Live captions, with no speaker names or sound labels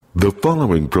The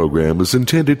following program is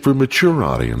intended for mature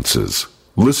audiences.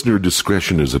 Listener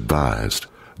discretion is advised.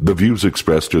 The views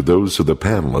expressed are those of the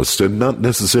panelists and not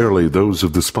necessarily those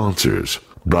of the sponsors.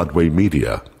 Broadway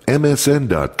Media,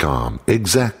 MSN.com,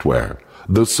 Exactware,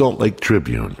 the Salt Lake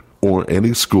Tribune, or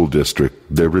any school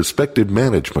district, their respective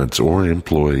managements or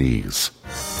employees.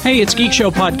 Hey, it's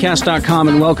GeekShowPodcast.com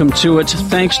and welcome to it.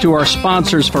 Thanks to our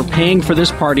sponsors for paying for this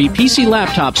party. PC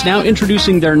Laptops now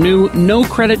introducing their new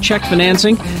no-credit check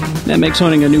financing. That makes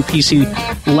owning a new PC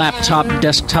laptop,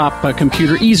 desktop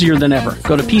computer easier than ever.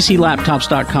 Go to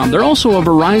PCLaptops.com. They're also a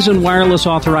Verizon Wireless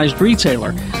authorized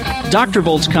retailer. Dr.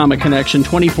 Volt's Comic Connection,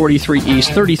 2043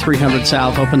 East, 3300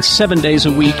 South, open 7 days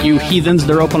a week. You heathens,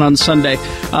 they're open on Sunday.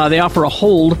 They offer a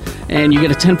hold, and you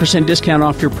get a 10% discount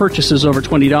off your purchases over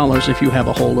 $20 if you have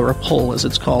a hold, or a pull, as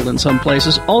it's called in some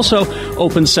places. Also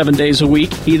open 7 days a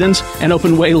week, heathens, and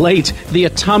open way late. The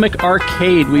Atomic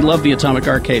Arcade. We love the Atomic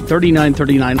Arcade.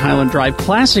 3939 Highland Drive.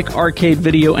 Classic arcade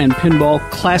video and pinball.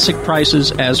 Classic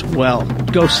prices as well.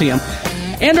 Go see them.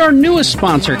 And our newest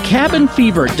sponsor, Cabin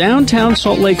Fever, downtown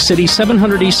Salt Lake City,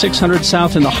 700 East, 600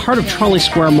 South, in the heart of Trolley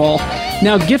Square Mall.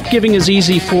 Now, gift giving is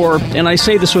easy for, and I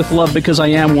say this with love because I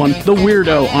am one, the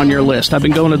weirdo on your list. I've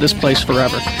been going to this place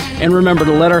forever. And remember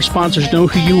to let our sponsors know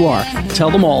who you are.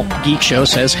 Tell them all, Geek Show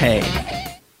says hey.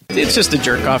 It's just a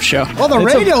jerk-off show. Well,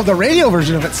 the radio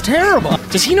version of it's terrible.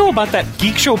 Does he know about that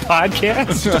Geek Show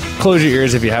podcast? Close your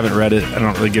ears if you haven't read it. I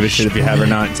don't really give a shit if you have or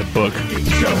not. It's a book. Geek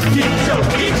Show, Geek Show,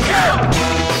 Geek Show!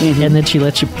 And then she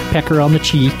lets you peck her on the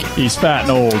cheek. He's fat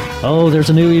and old. Oh, there's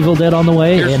a new Evil Dead on the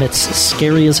way, and it's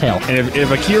scary as hell. And if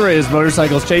Akira is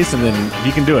motorcycles chasing, then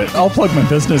he can do it. I'll plug my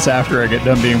business after I get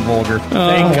done being vulgar.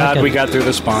 Thank God we got through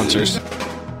the sponsors.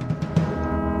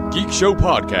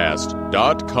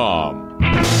 GeekShowPodcast.com.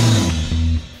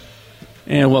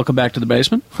 And welcome back to the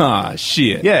basement. Ah,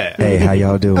 shit. Yeah. Hey, how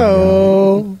y'all doing?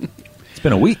 Oh. It's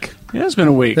been a week. Yeah, it's been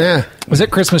a week. Yeah. Was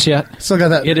it Christmas yet? Still got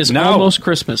that. It is almost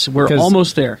Christmas. We're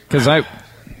almost there. Because I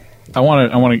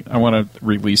want to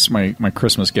release my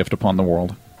Christmas gift upon the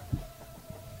world.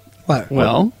 What?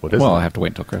 Well, I have to wait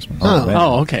until Christmas.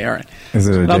 Oh, okay, all right. Is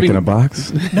it a dick in a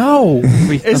box? No,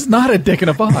 it's not a dick in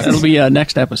a box. That'll be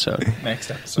next episode. Next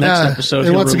episode.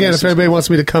 And once again, if anybody wants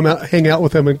me to come out, hang out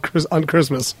with them on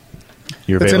Christmas,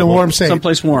 You're it's in a available. warm state.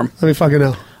 Someplace warm. Let me fucking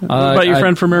know. What about your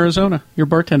friend from Arizona? Your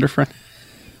bartender friend?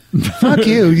 Fuck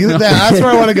you. That's where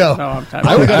I want to go. I'm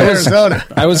I would go to Arizona.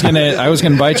 I was gonna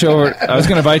invite you over. I was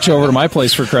gonna invite you over to my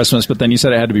place for Christmas, but then you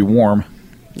said it had to be warm.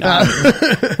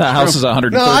 The house is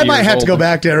 130 No, I might years have old. to go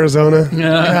back to Arizona.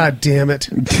 God damn it.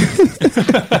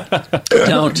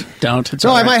 Don't. It's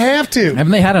No, all I right. might have to.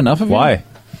 Haven't they had enough of you? Why?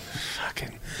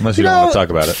 Unless you don't want to talk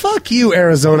about it. Fuck you,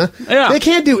 Arizona. Yeah. They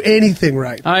can't do anything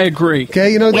right. I agree.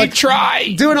 Okay,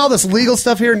 try. Doing all this legal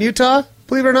stuff here in Utah,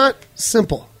 believe it or not,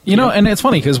 simple. You know, and it's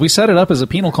funny because we set it up as a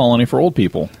penal colony for old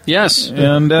people. Yes.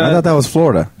 And I thought that was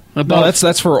Florida. no,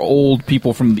 that's for old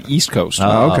people from the East Coast.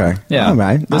 Oh, okay. Yeah, All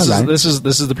right. This is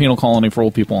the penal colony for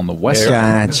old people on the west.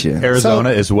 Gotcha. Arizona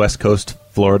is West Coast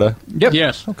Florida. Yep.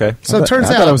 Yes. Okay. So it turns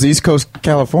I thought it out, was East Coast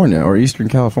California or Eastern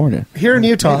California. here in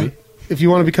Utah, if you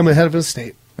want to become a head of a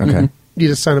state, Okay. you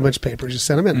just sign a bunch of papers. You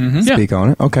send them in. Yeah. Speak on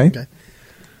it. Okay.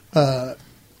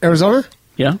 Arizona,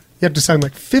 Yeah. you have to sign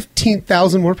like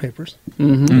 15,000 more papers.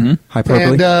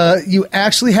 Hyperbole. And you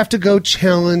actually have to go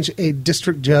challenge a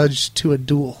district judge to a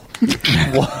duel.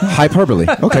 Hyperbole.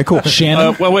 Okay, cool.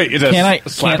 Shannon, Wait, is it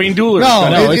slapping duel?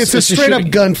 No, it's a it's straight up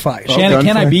shooting. gunfight. Shannon,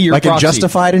 can I be your like proxy? in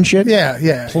Justified and shit?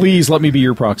 Yeah. Please let me be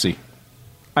your proxy.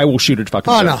 I will shoot a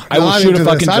fucking Oh, judge. no. I will I'm shoot into a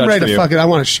fucking this. judge I'm ready for to you. fuck it. I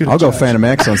want to shoot a I'll go judge. Phantom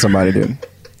X on somebody, dude.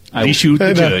 Lee shoot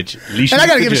the judge. And I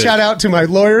got to give a shout out to my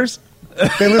lawyers.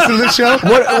 They listen to this show.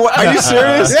 What? Are you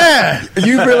serious? Yeah.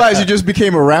 You realize you just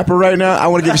became a rapper right now? I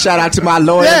want to give a shout out to my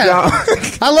lawyer, Yeah. y'all.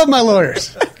 I love my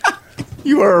lawyers.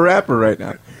 You are a rapper right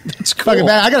now. It's cool. Fucking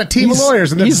bad. I got a team of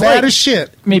lawyers, and they're he's bad like- as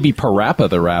shit. Maybe Parappa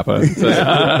the rapper.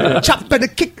 Chop and a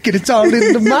kick, and it's all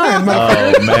in the mind,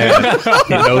 motherfucker. Oh, man.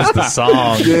 He knows the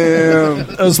song. Damn.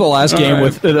 That was the last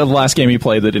game the last game he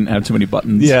played that didn't have too many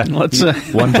buttons. Yeah. Let's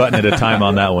One button at a time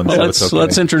on that one. So it's okay.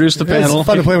 let's introduce the panel. It's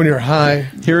fun to play when you're high.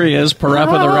 Here he is,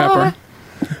 Parappa the rapper,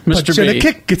 Mr. Punch and a B.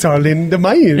 kick, it's all in the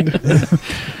mind.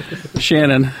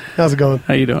 Shannon, How's it going?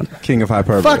 how you doing? King of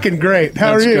hyperbole. Fucking great.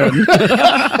 How are That's you?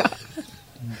 good.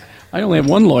 I only have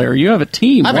one lawyer. You have a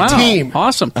team. I have a Wow. team.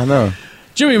 Awesome. I know.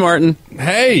 Jimmy Martin,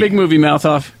 Hey. big movie mouth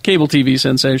off, cable TV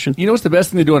sensation. You know what's the best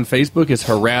thing to do on Facebook is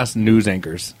harass news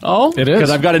anchors. Oh, It is. Because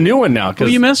I've got a new one now. who are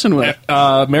you messing with?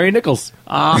 Mary Nichols.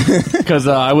 Because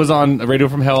I was on Radio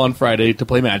from Hell on Friday to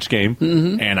play Match Game,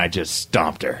 and I just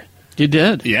stomped her. You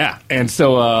did? Yeah, and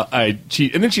so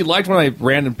then she liked one of my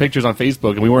random pictures on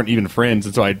Facebook, and we weren't even friends.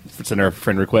 And so I sent her a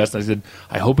friend request. And I said,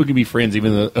 "I hope we can be friends,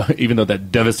 even though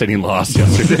that devastating loss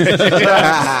yesterday."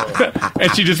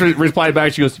 And she just replied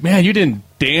back. She goes, "Man, you didn't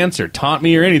dance or taunt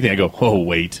me or anything." I go, "Oh,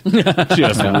 wait,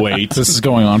 just wait." This is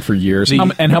going on for years.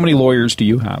 And how many lawyers do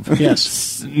you have?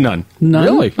 Yes. None.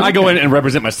 Really? I go in and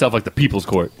represent myself like the people's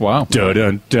court. Wow. Dun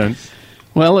dun dun.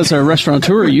 Well, as a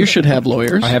restaurateur, you should have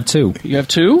lawyers. I have 2. You have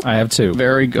 2? I have 2.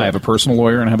 Very good. I have a personal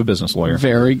lawyer and I have a business lawyer.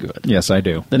 Very good. Yes, I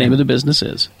do. The name of the business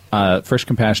is? Fresh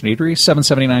Compassion Eatery,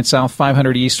 779 South,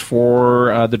 500 East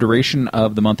for the duration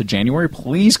of the month of January.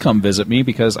 Please come visit me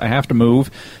because I have to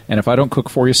move, and if I don't cook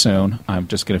for you soon, I'm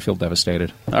just going to feel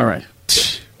devastated. All right.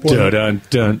 Dun dun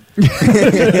dun.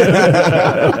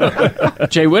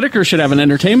 Jay Whitaker should have an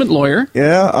entertainment lawyer.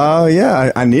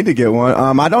 Yeah, I need to get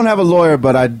one. I don't have a lawyer,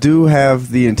 but I do have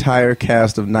the entire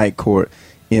cast of Night Court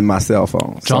in my cell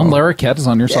phone. John Larroquette is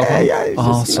on your cell phone? Yeah,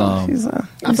 awesome.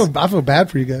 I feel bad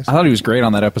for you guys. I thought he was great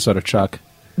on that episode of Chuck.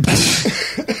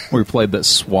 Where he played that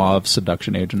suave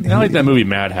seduction agent. I like that movie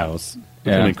Madhouse.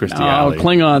 Yeah. And Christy Oh, Alley.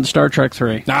 Klingon, Star Trek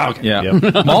 3. Ah, okay. Yeah. Yep.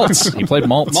 Maltz. He played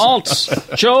Maltz.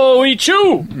 Maltz. Joey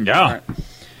Chu. Yeah.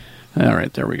 All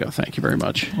right, there we go. Thank you very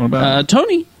much. What about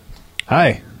Tony?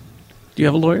 Hi. Do you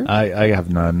have a lawyer? I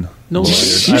have none. No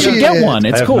lawyers. You should get one.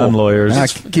 It's I have cool. none lawyers.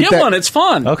 Get one. It's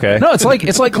fun. Okay. No, it's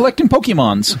like collecting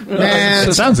Pokemons. Man.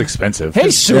 It sounds expensive. Hey, Yeah,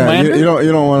 Zoolander.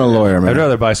 you don't want a lawyer, man. I'd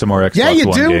rather buy some more Xbox Yeah, you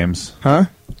One do. games. Huh?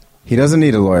 He doesn't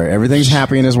need a lawyer. Everything's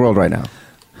happy in his world right now.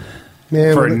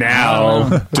 Man, For when- now.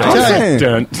 Dun,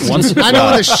 Dun. Once, I know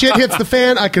when the shit hits the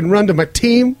fan, I can run to my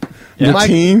team. Your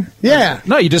team? Yeah.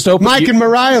 no, you just open. Mike you, and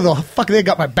Mariah, they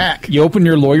got my back. you open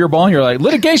your lawyer ball and you're like,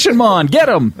 litigation mon, get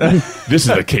him. This is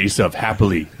a case of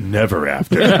happily never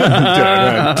after. Dun,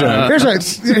 dun, dun. Here's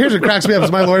what cracks me up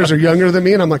is my lawyers are younger than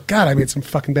me, and I'm like, God, I made some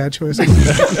fucking bad choices. You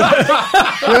know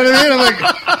what I mean?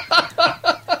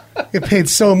 I'm like, get paid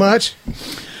so much.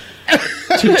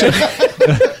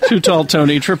 Too Tall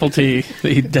Tony, Triple T,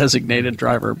 the designated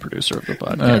driver and producer of the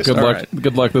podcast. Good All luck. right.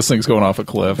 Good luck. This thing's going off a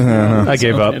cliff. I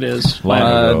gave up. It is. Long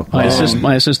ago.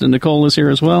 My assistant Nicole is here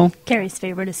as well. Carrie's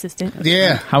favorite assistant.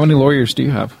 Yeah. How many lawyers do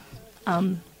you have?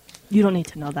 You don't need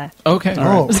to know that. Okay.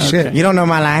 Oh, shit. You don't know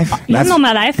my life. You don't know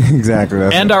my life. Exactly.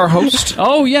 That's And our host.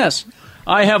 Oh, yes.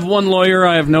 I have one lawyer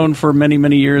I have known for many,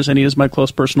 many years, and he is my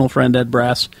close personal friend, Ed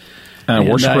Brass.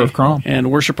 Worshipper of Crom.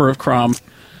 And worshiper of Crom.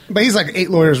 But he's like 8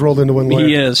 lawyers rolled into one lawyer.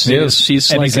 He is. He is. He's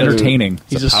And like he's entertaining.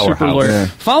 He's It's a a super powerhouse. lawyer. Yeah.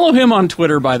 Follow him on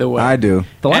Twitter, by the way. I do.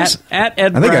 The last, At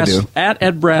Ed I think I Brass. do. At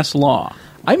Ed Brass Law.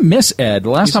 I miss Ed. The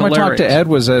last He's time I talked to hilarious. Ed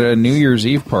was at a New Year's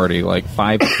Eve party like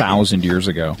 5,000 years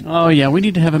ago. Oh, yeah. We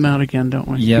need to have him out again, don't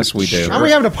we? Yes, we do. Are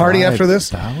we having a party after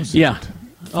this? Yeah.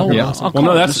 Oh, Yeah. I'll Well, no, call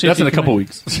him that's to see if he in a can couple make-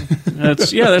 weeks.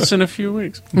 That's in a few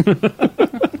weeks. All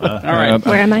right.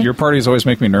 Where am I? Your parties always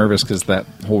make me nervous because that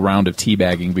whole round of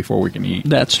teabagging before we can eat.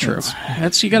 That's true.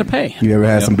 That's you got to pay. You ever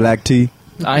had some black tea?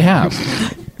 I have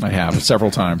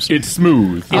several times. It's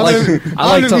smooth. I like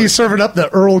I'm going to be to serving up the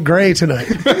Earl Grey tonight.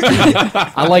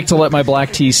 I like to let my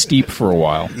black tea steep for a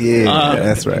while. Yeah,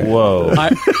 that's right. Whoa.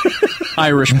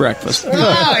 Irish breakfast.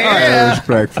 Irish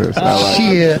breakfast. I like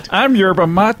it. Shit. I'm yerba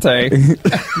mate.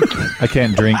 I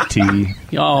can't drink tea.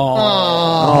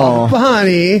 Oh,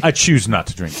 Honey. I choose not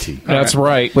to drink tea. That's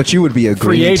right. But you would be a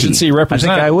green Free agency tea. I think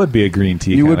represent. I would be a green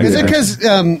tea. You would kinda be. Is it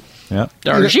guy. because Yeah.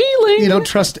 you don't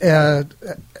trust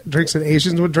drinks that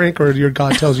Asians would drink, or your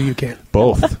God tells you can't?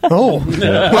 Both. Oh,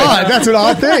 odd. That's an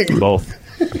odd thing. Both.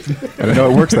 I don't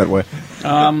know it works that way.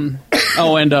 and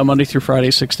Monday through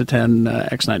Friday, 6 to 10,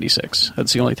 X96.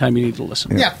 That's the only time you need to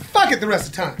listen. Yeah, fuck it the rest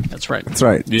of the time. That's right. That's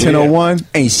right. 10:01.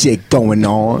 Ain't shit going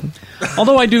on.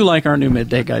 Although I do like our new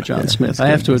midday guy, John Smith. I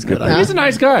have to admit. He's He's a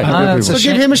nice guy. It's a So give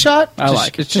shame. him a shot. I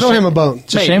like it. Throw him a bone.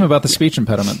 It's a shame about the speech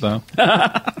impediment, though.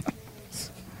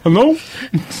 Hello?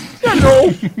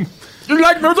 Hello. You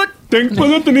like music? Thanks for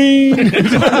listening.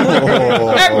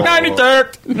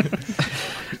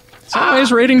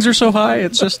 His ratings are so high.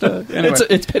 It's just anyway.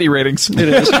 It's pity ratings. It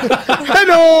is.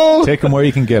 Hello. Take them where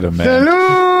you can get them, man.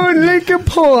 Hello, Lincoln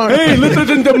Park. Hey,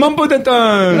 listen to Mumbo the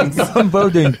Dance.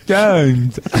 Voting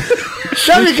downs.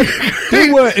 That'd be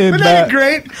great. were in Wouldn't that be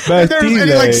great? And he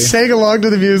like sang along to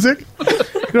the music,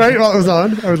 right? While it was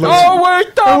on, I would like.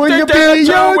 I want to be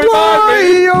your boy.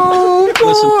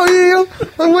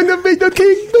 I want to be the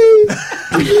king bee.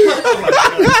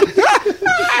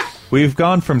 We've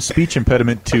gone from speech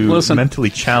impediment to Listen. mentally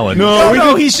challenged.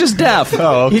 No, he's just deaf.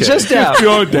 Oh, okay. He's just deaf.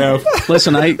 You're deaf.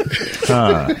 Listen, true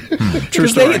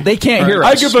Because story. they can't hear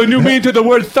us. I give a new meaning to the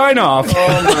word sign off.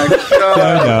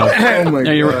 I know.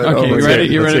 Yeah, you're, okay, you let's ready?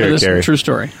 hear it. You Let's ready hear for it, this? Gary. True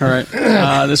story. All right.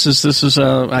 This is.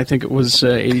 I think it was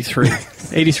 83,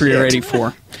 83 or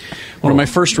 84. One of my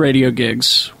first radio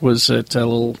gigs was at a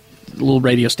little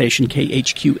radio station,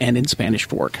 KHQN in Spanish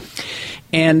Fork,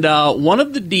 and one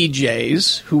of the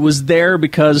DJs who was there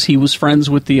because he was friends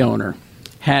with the owner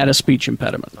had a speech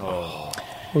impediment. Oh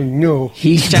no!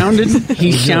 He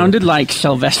sounded like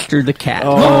Sylvester the Cat.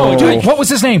 Oh, dude, what was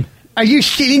his name? Are you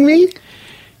shitting me?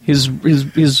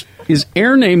 His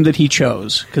air name that he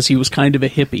chose, because he was kind of a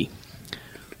hippie,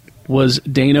 was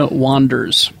Dana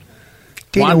Wanders.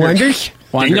 Dana Wonders?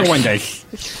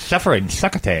 Suffering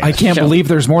succotash. I can't So- believe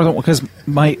there's more than because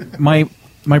my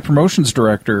promotions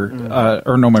director,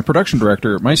 my production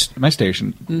director, at my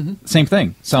station, same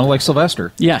thing. Sounded like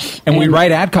Sylvester. Yes. and we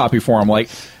write ad copy for him like.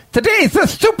 Today's the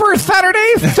Super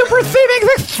Saturday Super Savings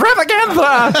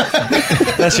Extravaganza.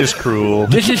 That's just cruel.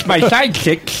 This is my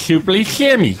sidekick, Super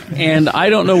Sammy. And I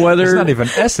don't know whether There's not even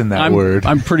S in that word.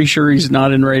 I'm pretty sure he's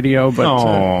not in radio, but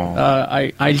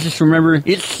I just remember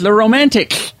it's the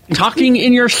Romantics talking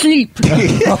in your sleep.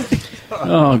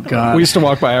 Oh God! We used to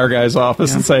walk by our guy's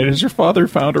office and say, "Has your father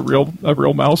found a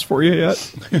real mouse for you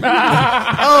yet?"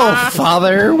 Oh,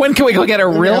 father, when can we go get a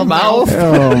real mouse?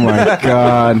 Oh my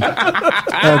God,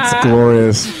 that's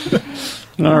glorious.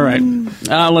 All right,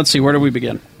 let's see. Where do we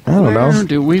begin? I don't know. Where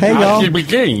do we Hey, y'all.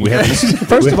 begin? We haven't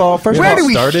First of all, Where do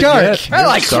we start? I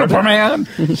like Superman.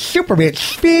 Superman,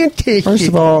 fantastic. First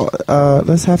of all,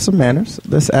 let's have some manners.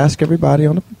 Let's ask everybody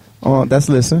that's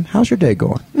listening. How's your day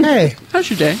going? Hey, How's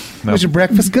your day? was your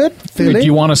breakfast good? Do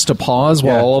you want us to pause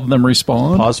while all of them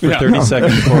respond? Pause for 30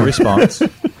 seconds before response.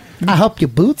 I hope your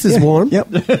boots is warm. Yep.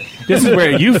 This is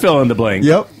where you fill in the blank.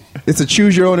 Yep. It's a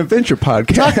choose your own adventure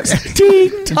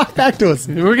podcast. Talk back to us.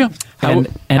 Here we go. And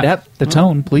at the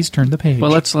tone, please turn the page.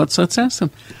 Well, let's ask them.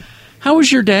 How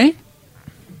was your day?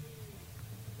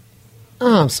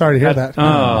 Oh, I'm sorry to hear that.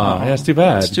 Oh, that's too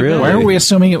bad. too bad. Why are we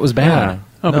assuming it was bad?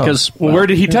 Oh, because Well, where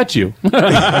did he touch you? all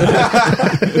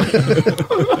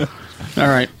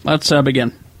right. Let's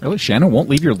begin. Really, Shannon won't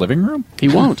leave your living room? He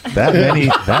won't. That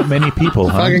many people,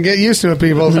 huh? I can get used to it,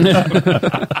 people.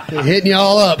 Hitting you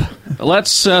all up. Let's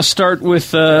start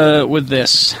with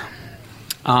this.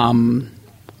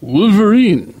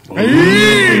 Wolverine.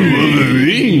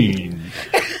 Wolverine.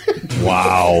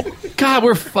 Wow. God,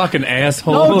 we're fucking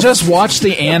assholes. Oh, just watch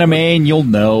the anime and you'll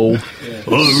know.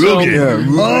 Oh,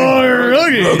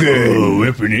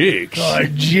 Weapon X. I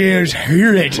just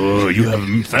hear it. Oh, you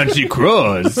have fancy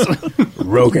claws.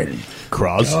 Rogan.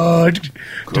 Cross.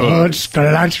 Don't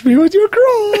scratch me with your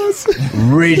claws.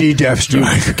 Really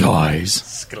Deathstroke. Guys.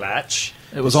 Sclatch.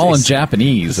 It was all in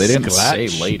Japanese. They didn't Sclatch.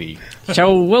 say lady.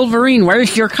 So, Wolverine,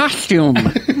 where's your costume?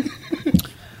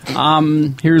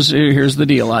 Here's the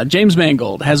deal. James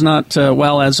Mangold has not,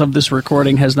 as of this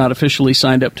recording, has not officially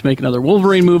signed up to make another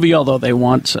Wolverine movie, although they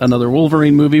want another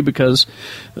Wolverine movie because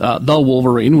the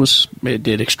Wolverine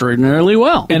did extraordinarily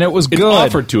well. And it was It's good.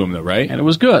 offered to him, though, right? And it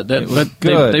was good. But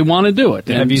good. They want to do it.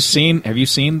 Have you seen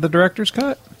the director's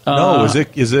cut? No, is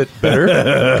it better?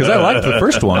 Because I liked the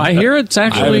first one. I hear it's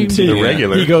actually... the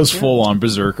regular. He goes full on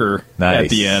berserker at Nice.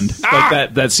 the end,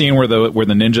 like that scene where the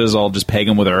ninjas all just peg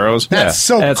him with arrows. That's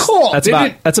so cool.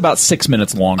 That's about 6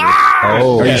 minutes longer.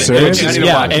 Oh, are you serious?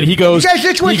 Yeah, and he goes. You guys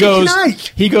just watched it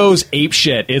tonight. He goes ape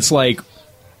shit. It's like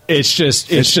it's just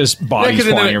bodies because flying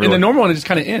in the everywhere. normal one, it just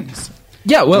kind of ends.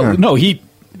 Yeah, well, no,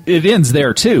 it ends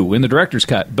there too in the director's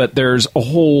cut, but there's a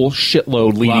whole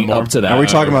shitload leading more. up to that. Are we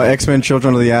talking about X-Men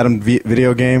Children of the Atom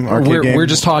video game, arcade game? We're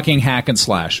just talking hack and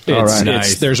slash. All right.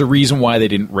 Nice. There's a reason why they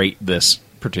didn't rate this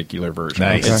particular version.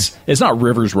 Nice. It's not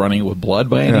rivers running with blood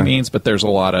by any Yeah. means, but there's a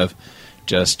lot of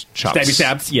just chops. Stabby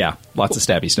stabs? Yeah, lots of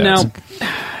stabby stabs. Now,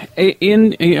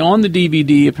 on the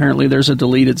DVD, apparently there's a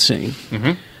deleted scene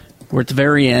where at the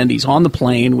very end he's on the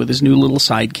plane with his new little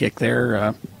sidekick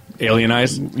there. Alien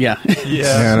eyes. Yeah,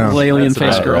 Yeah, I know. little alien That's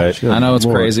face about girl. right. I know it's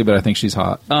Lord. crazy, but I think she's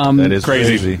hot. That is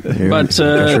crazy. But,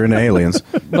 Sure in aliens.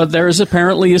 But there is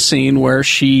apparently a scene where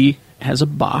she has a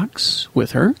box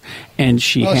with her, and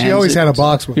she Oh, hands she always it, had a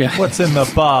box with her. yeah, What's in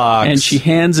the box? and she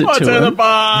hands it What's to in the him,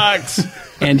 box?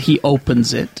 and he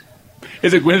opens it,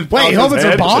 Is it Gwyneth Wait, he Paltrow's opens her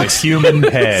head? box? a human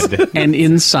head. and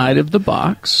inside of the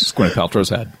box Gwyneth Paltrow's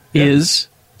head. is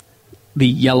the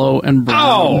yellow and brown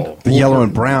Oh! The yellow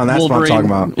and brown, that's what I'm talking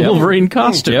about. Wolverine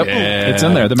costume. Yep, Yeah. it's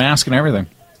in there. The mask and everything.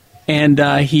 And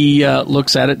he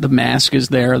looks at it. The mask is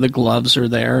there. The gloves are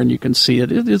there, and you can see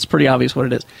it. It's pretty obvious what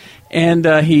it is. And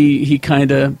he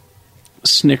kind of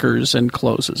snickers and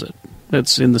closes it.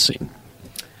 That's in the scene.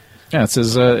 Yeah, it's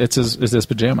his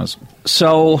pajamas.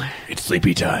 So It's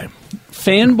sleepy time.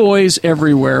 fanboys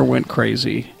everywhere went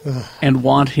crazy and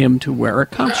want him to wear a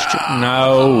costume.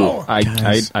 No.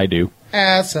 I do.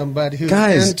 As somebody who's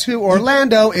Guys. been to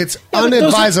Orlando, it's Yeah, but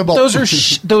unadvisable.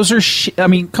 Those are. I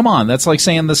mean, come on. That's like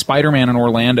saying the Spider-Man in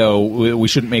Orlando. We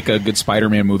shouldn't make a good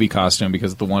Spider-Man movie costume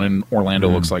because the one in Orlando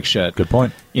looks like shit. Good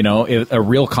point. You know, a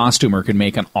real costumer could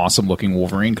make an awesome-looking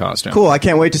Wolverine costume. Cool. I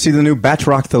can't wait to see the new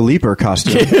Batroc the Leaper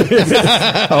costume.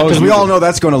 Because we all know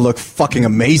that's going to look fucking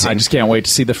amazing. I just can't wait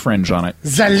to see the fringe on it.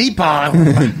 Zalipa.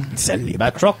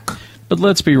 Batroc. But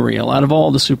let's be real. Out of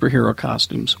all the superhero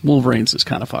costumes, Wolverine's is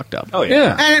kind of fucked up. Oh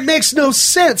yeah. And it makes no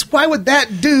sense. Why would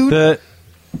that dude The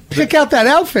pick out that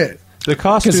outfit?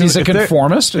 costume. Because he's a if they're-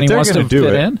 conformist and if he they're wants to gonna do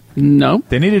fit it, in. No.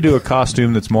 They need to do a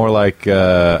costume that's more like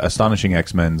Astonishing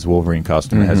X-Men's Wolverine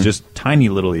costume. It has just tiny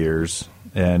little ears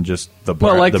and just the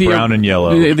brown and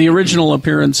yellow. The original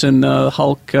appearance in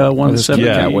Hulk 170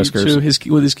 kitty cat whiskers.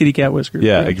 with his kitty cat whiskers.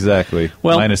 Yeah, exactly.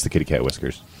 Well- Minus the kitty cat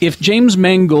whiskers. If James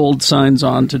Mangold signs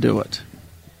on to do it,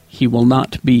 he will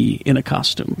not be in a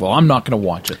costume. Well, I'm not going to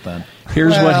watch it then.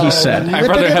 Here's what he said. I'd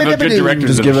rather have a good director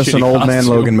Just than give a us an shitty old man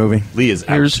costume. Logan movie. Lee is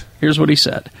out. Here's what he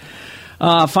said.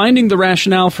 Finding the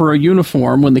rationale for a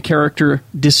uniform when the character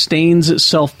disdains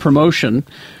self-promotion,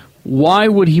 why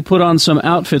would he put on some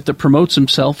outfit that promotes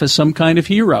himself as some kind of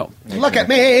hero? Look at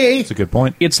me. That's a good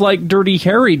point. It's like Dirty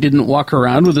Harry didn't walk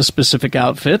around with a specific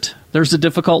outfit. There's a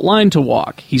difficult line to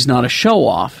walk. He's not a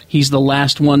show-off. He's the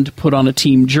last one to put on a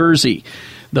team jersey.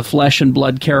 The flesh and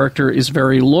blood character is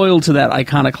very loyal to that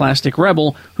iconoclastic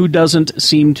rebel who doesn't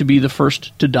seem to be the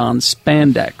first to don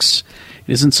spandex.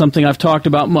 It isn't something I've talked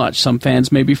about much. Some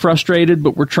fans may be frustrated,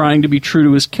 but we're trying to be true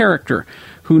to his character.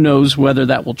 Who knows whether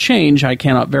that will change? I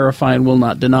cannot verify and will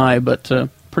not deny, but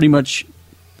pretty much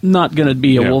not going to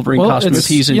be a Wolverine costume if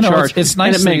he's in charge. It's nice.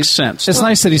 and it that makes he- sense. It's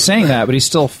nice that he's saying that, but he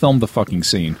still filmed the fucking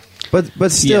scene.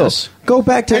 But still, Yes. go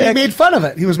back to And he made fun of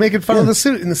it. He was making fun of the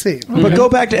suit in the scene. But go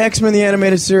back to X-Men the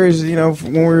animated series. You know,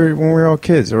 when we were all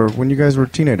kids, or when you guys were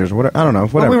teenagers, or whatever. I don't know.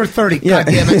 Whatever. When we were 30. Yeah.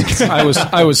 God damn it.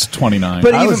 I was 29.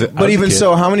 But I even was a kid.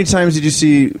 so, how many times did you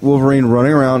see Wolverine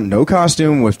running around, no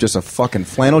costume, with just a fucking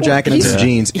flannel jacket and some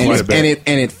jeans, and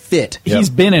it fit? He's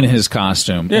been in his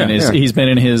costume, and he's been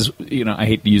in his. You know, I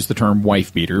hate to use the term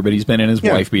wife beater, but he's been in his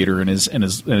wife beater and his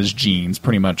jeans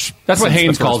pretty much. That's what since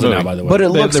Haynes the first calls it now, movie. by the way. But it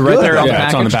looks They're right good. there on the Yeah,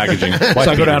 it's on the packaging. So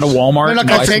I go down to Walmart. They're not and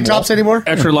called buy tank some tops anymore.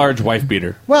 Extra large wife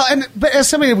beater. Well, but as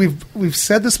somebody we've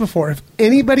said this before, if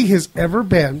anybody has ever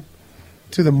been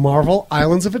to the Marvel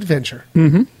Islands of Adventure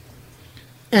and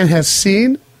has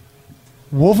seen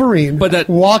Wolverine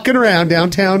walking around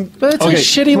downtown, But it's a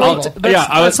shitty.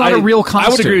 That's not a real costume. I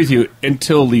would agree with you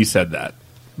until Lee said that.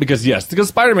 Because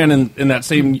Spider-Man in that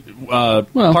same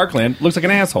Parkland looks like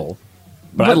an asshole.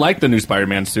 But I like the new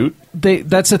Spider-Man suit.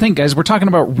 That's the thing, guys. We're talking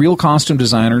about real costume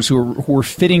designers who are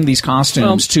fitting these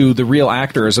costumes to the real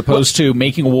actor, as opposed to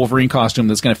making a Wolverine costume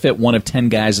that's going to fit one of 10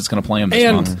 guys that's going to play him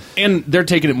this month. And they're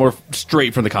taking it more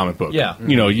straight from the comic book. Yeah.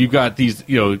 You know, you've got these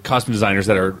costume designers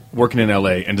that are working in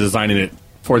L.A. and designing it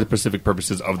for the specific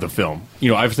purposes of the film.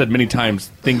 You know, I've said many times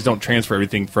things don't transfer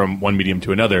everything from one medium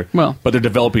to another. Well, but they're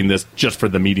developing this just for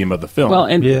the medium of the film. Well,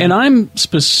 and I'm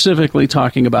specifically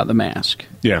talking about the mask.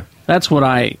 Yeah. That's what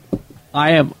I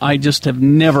just have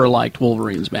never liked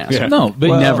Wolverine's mask. Yeah. No,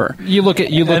 but never. You look at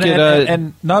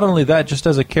and not only that, just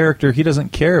as a character, he doesn't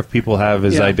care if people have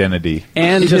his identity,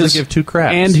 and he doesn't give two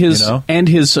craps. And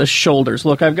his shoulders.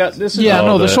 Look, I've got this.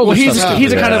 the shoulders.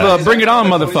 He's a kind of a bring it on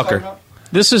motherfucker.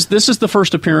 This is the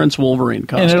first appearance Wolverine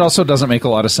costume. And it also doesn't make a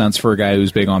lot of sense for a guy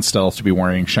who's big on stealth to be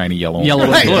wearing shiny yellow and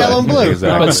blue. yellow and blue.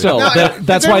 Exactly. But still,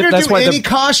 that's if why they're gonna do the any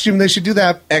costume they should do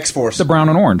that. X-Force. the brown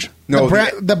and orange. No,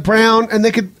 the brown, and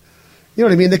they could. You know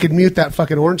what I mean? They could mute that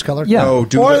fucking orange color. Yeah. No,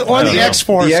 dude, or I the don't know.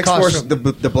 X-Force The X-Force,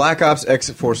 costume. the Black Ops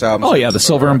X-Force album. Oh yeah, the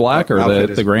silver and black or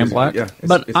outfit the gray and black. Yeah,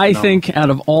 but it's I phenomenal. think out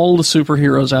of all the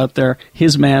superheroes out there,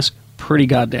 his mask pretty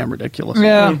goddamn ridiculous.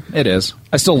 Yeah, it is.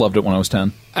 I still loved it when I was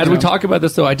 10. As we talk about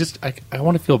this, though, I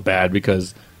want to feel bad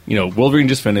because Wolverine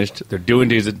just finished. They're doing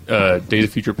Days of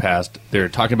Future Past. They're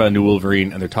talking about a new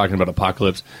Wolverine, and they're talking about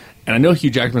Apocalypse. And I know Hugh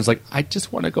Jackman's like, I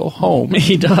just want to go home.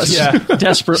 He does.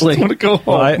 Desperately. I want to go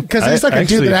home. Because he's like a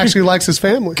dude that actually likes his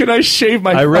family. Can I shave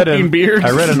my I read fucking beard? I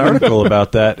read an article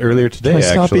about that earlier today. Can I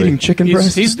stop actually, eating chicken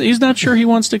breast? He's not sure he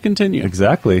wants to continue.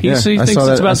 exactly. He I thinks saw it's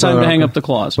that- I about saw time that to hang article. up the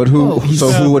claws. But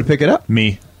who would pick it up?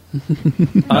 Me,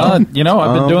 I've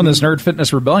been doing this Nerd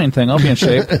Fitness Rebellion thing. I'll be in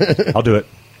shape. I'll do it.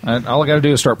 All I got to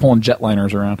do is start pulling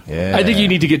jetliners around. Yeah. I think you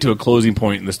need to get to a closing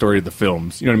point in the story of the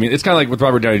films. You know what I mean? It's kind of like with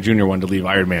Robert Downey Jr. wanted to leave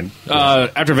Iron Man.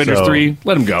 After Avengers 3,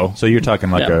 let him go. So you're talking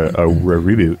like a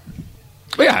reboot.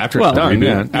 But yeah, after it's done,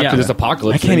 after this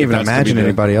apocalypse. I can't even imagine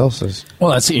anybody else's.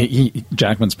 Well, that's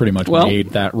Jackman's pretty much made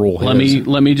that role. Let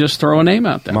me just throw a name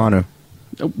out there. Manu.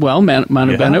 Well,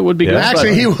 Manu Bennett would be good.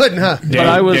 Actually, he wouldn't, huh?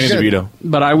 Danny DeVito.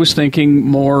 But I was thinking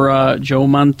more Joe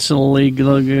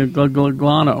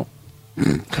Montalglano.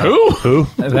 Who?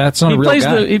 That's not a real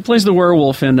guy. He plays the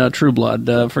werewolf in True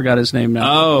Blood. Forgot his name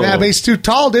now. Oh. Yeah, but he's too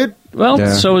tall, dude.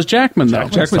 Well, so is Jackman, though.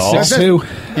 Jackman's tall.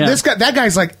 6'2". Yeah. That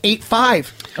guy's like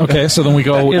 8'5". Okay, so then we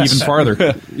go even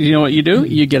farther. You know what you do?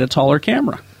 You get a taller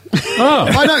camera. Oh,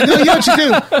 no, you know what you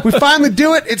do? We finally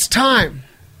do it. It's time.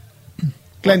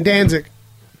 Glenn Danzig.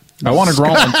 I want a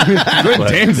Gromlin. You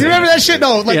remember that shit?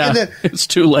 No, like in the, it's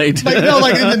too late. like no,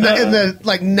 like in the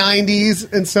like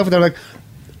 90s and stuff. They're like,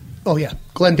 oh yeah,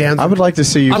 Glenn Danzig. I would like to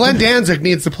see you. Glenn Danzig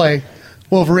needs to play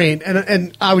Wolverine,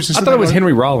 and I was just. I thought it was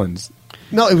Henry Rollins.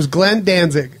 No, it was Glenn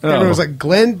Danzig. Oh. Everyone was like,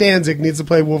 Glenn Danzig needs to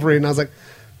play Wolverine. And I was like,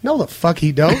 no, the fuck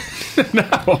he don't.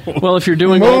 Well, if you're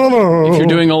doing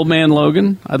Old Man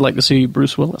Logan, I'd like to see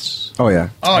Bruce Willis. Oh yeah.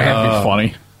 Oh yeah, That'd be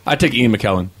funny. I'd take Ian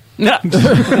McKellen. with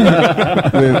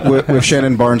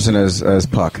Shannon Barneson as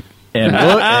Puck. And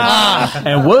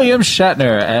William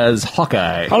Shatner as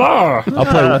Hawkeye. Hello.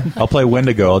 I'll play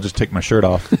Wendigo. I'll just take my shirt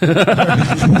off.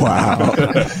 Wow.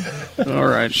 All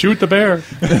right. Shoot the bear.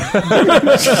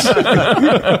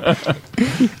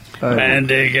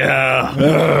 Wendigo.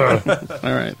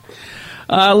 All right.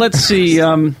 Let's see.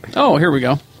 Here we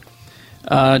go.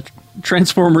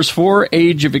 Transformers 4,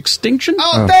 Age of Extinction.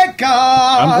 Oh, thank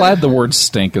God! I'm glad the word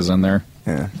stink is in there.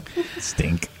 Yeah.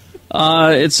 Stink.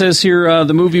 It says here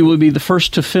the movie will be the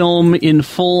first to film in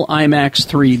full IMAX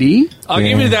 3D. I'll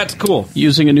give you that. Cool.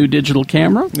 Using a new digital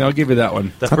camera. No, I'll give you that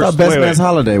one. I thought Best Man's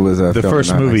Holiday was the filmed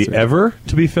first in movie IMAX. ever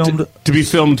to be filmed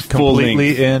full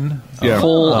completely length. in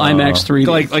Full IMAX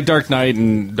 3D. Like Dark Knight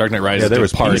and Dark Knight Rises. Yeah, there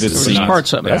was parts.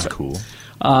 Parts of it. That's cool.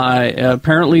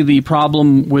 Apparently, the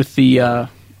problem with the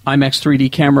IMAX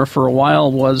 3D camera for a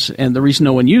while was, and the reason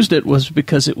no one used it was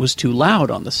because it was too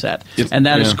loud on the set. And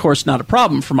that is, of course, not a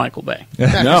problem for Michael Bay.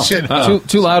 No.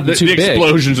 Too loud and too the big.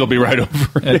 explosions will be right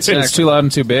over it. It's too loud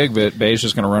and too big, but Bay's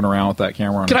just going to run around with that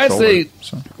camera on Can his I shoulder.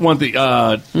 say one thing?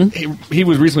 He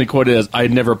was recently quoted as, I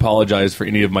never apologized for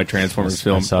any of my Transformers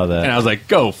films. I saw that. And I was like,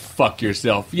 go fuck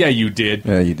yourself. Yeah, you did.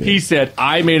 Yeah, you did. He said,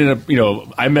 I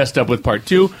messed up with part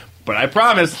 2, but I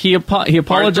promise. He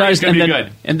apologized gonna and be then,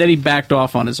 good. and then he backed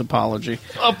off on his apology.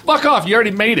 Oh, fuck off. You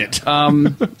already made it.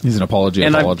 He's an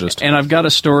apologist. And I've got a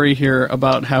story here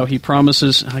about how he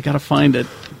promises. I got to find it.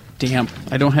 Damn,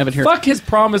 I don't have it here. Fuck his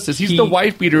promises. He's the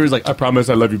wife beater who's like, I promise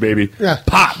I love you, baby. Yeah.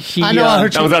 Pop. I know I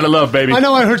hurt you. That was out of love, baby. I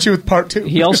know I hurt you with part 2.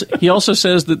 He also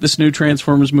says that this new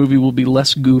Transformers movie will be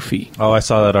less goofy. Oh, I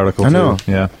saw that article. I know.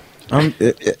 Too. Yeah.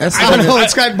 That's I don't know.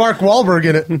 It's got Mark Wahlberg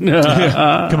in it.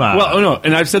 Come on. Well, no,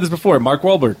 and I've said this before. Mark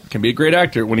Wahlberg can be a great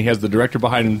actor when he has the director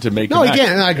behind him to make No, him he act.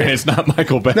 can't. I agree. And it's not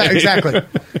Michael Bay. No, exactly.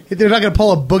 They're not going to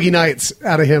pull a Boogie Nights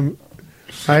out of him.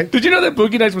 Right? Did you know that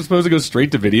Boogie Nights was supposed to go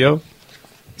straight to video?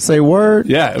 Say word.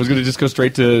 Yeah, it was going to just go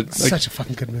straight to... Such a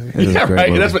fucking good movie. It is Yeah, a great right.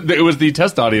 movie. That's what it was. The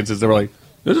test audiences, they were like,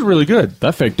 "This is really good."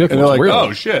 That fake dick And they're looks like, real.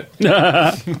 "Oh shit!"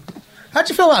 How'd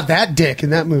you feel about that dick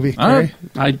in that movie, Gary?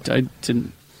 I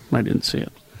didn't see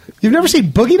it. You've never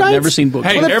seen Boogie Nights? Never seen Boogie.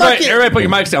 Hey, Well, then everybody, fuck it. everybody, put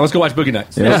your mics down. Let's go watch Boogie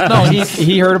Nights. No,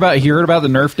 he heard about the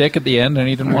Nerf dick at the end, and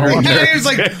he didn't want to watch it. He was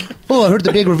like, "Oh, I heard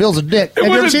the big reveals a dick." Have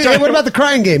you ever wasn't seen? done- Hey, what about the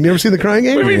Crying Game? You ever seen the Crying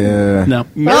Game? Yeah. No.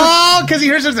 Oh, because he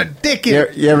hears there's a dick in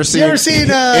it. You ever seen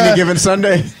Any Given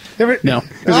Sunday? No.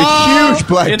 There's a huge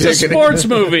black It's a dick in sports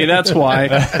movie, that's why.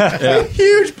 it.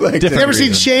 Huge black dick. You ever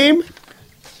seen Shame?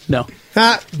 No.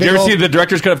 Did you ever see the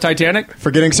director's cut of Titanic?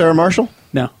 Forgetting Sarah Marshall?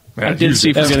 No. Yeah, I did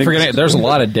see Forgetting, there's a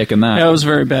lot of dick in that. That was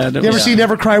very bad. You ever see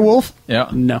Never Cry Wolf? Yeah.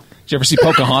 No. Did you ever see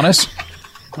Pocahontas?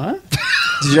 What?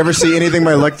 Did you ever see anything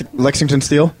by Lexington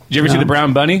Steele? Did you ever see the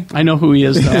Brown Bunny? I know who he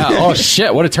is, though. Yeah. Oh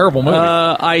shit! What a terrible movie.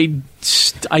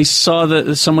 I saw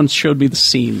that someone showed me the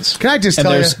scenes. Can I just and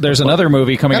tell you? there's another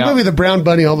movie coming That out. movie, The Brown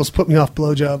Bunny, almost put me off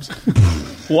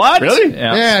blowjobs. What? Really?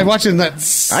 Yeah, watching that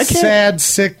sad,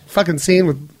 sick fucking scene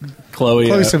with Chloe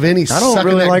Savini I don't sucking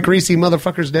really that like- greasy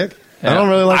motherfucker's dick. I don't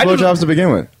really like blowjobs to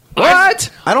begin with. What?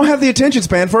 I don't have the attention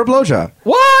span for a blowjob.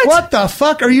 What the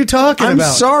fuck are you talking I'm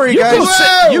about? sorry, You guys.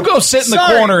 go sit in the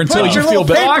Sorry, corner until put you your feel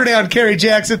little paper better. down, Kerry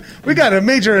Jackson. We got a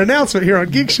major announcement here on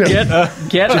Geek Show.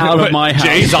 Get out of my house.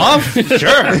 Jay's off?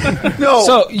 Sure. No.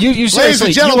 So you Ladies seriously,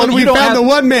 and gentlemen, you we don't found have- the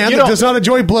one man you that don't- does not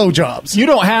enjoy blowjobs. You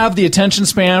don't have the attention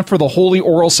span for the holy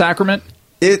oral sacrament.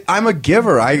 I'm a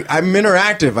giver. I'm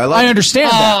interactive. I understand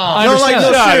that. I understand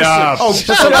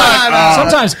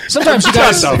Sometimes you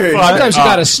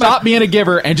gotta stop being a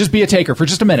giver and just be a taker for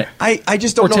just a minute. I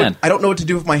just don't know. I don't know what to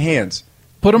do with my hands.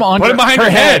 Put them on. Put them behind her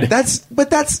head. That's.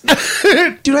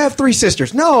 Dude, I have 3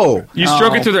 sisters. No, you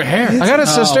stroke it through their hair. I got a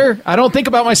sister. I don't think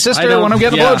about my sister when I'm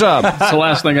getting a blowjob. That's the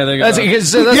last thing I think about.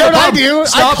 That's you know what I do?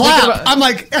 I clap. I'm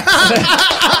like, hey,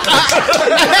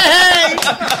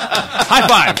 high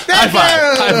five.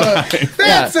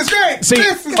 This is great. See,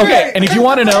 this is okay, great. and if you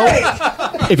want to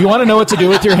know what to do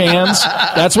with your hands,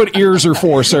 that's what ears are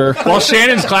for, sir. While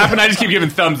Shannon's clapping, I just keep giving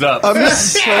thumbs up. I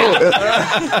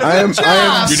am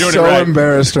so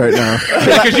embarrassed right now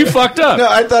because you fucked up. No,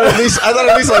 I thought at least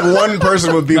like one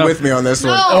person would be with me on this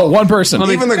one. Oh, one person.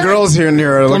 Even the girls here and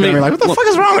here are looking at me like, "What the fuck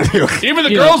is wrong with you?" Even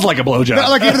the girls like a blowjob.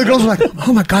 Like even the girls are like,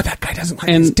 "Oh my god, that guy doesn't like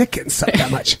his dick getting sucked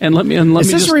that much." And let me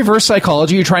is this reverse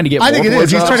psychology? You're trying to get? I think it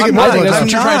is. He's trying to get more. That's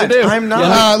what you're trying to do. I'm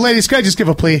not. Ladies, can I just give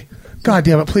a plea? God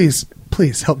damn it, please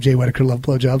help Jay Whitaker love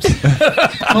blowjobs.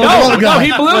 No,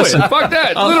 he blew it. Fuck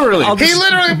that. He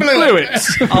literally blew it.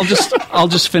 I'll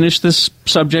just finish this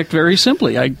subject very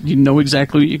simply. You know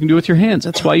exactly what you can do with your hands.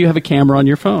 That's why you have a camera on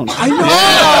your phone. I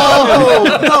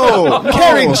know. No.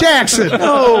 Carrie Jackson.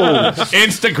 No.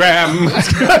 Instagram.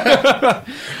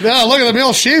 No, look at the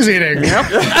meal she's eating.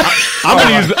 Yep.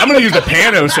 I'm gonna use the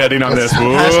pano setting on this.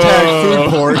 Hashtag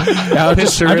food porn.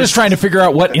 I'm just trying to figure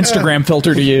out what Instagram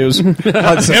filter to use.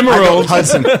 Hudson. Emerald.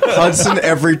 Hudson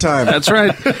every time. That's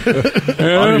right.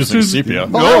 I'm using sepia. Oh,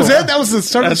 that was it? That was the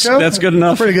start of the show? That's good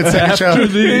enough. Pretty good second show. After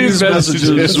these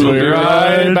messages, we'll be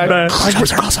right back.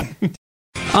 Those are awesome.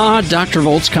 Dr.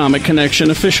 Volt's Comic Connection,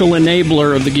 official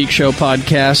enabler of the Geek Show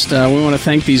podcast. We want to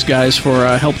thank these guys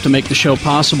for help to make the show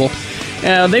possible.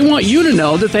 They want you to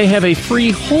know that they have a free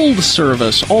hold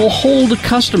service. All hold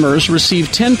customers receive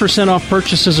 10% off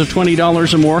purchases of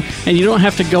 $20 or more, and you don't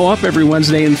have to go up every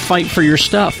Wednesday and fight for your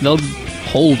stuff. They'll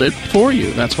hold it for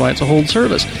you. That's why it's a hold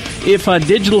service. If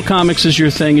digital comics is your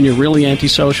thing and you're really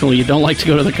antisocial and you don't like to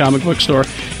go to the comic book store,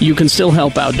 you can still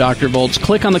help out Dr. Volts.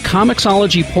 Click on the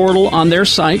Comixology portal on their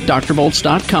site,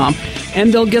 drvolts.com,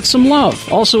 and they'll get some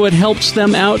love. Also, it helps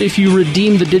them out if you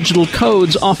redeem the digital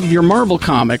codes off of your Marvel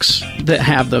comics that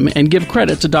have them and give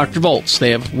credit to Dr. Volts.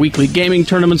 They have weekly gaming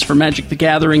tournaments for Magic the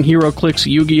Gathering, HeroClix,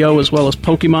 Yu-Gi-Oh!, as well as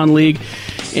Pokemon League.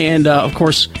 And, of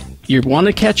course, you want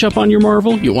to catch up on your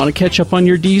Marvel, you want to catch up on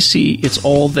your DC, it's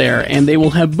all there. And they will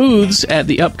have booths at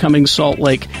the upcoming Salt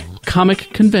Lake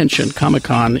Comic Convention,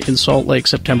 Comic-Con in Salt Lake,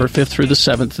 September 5th through the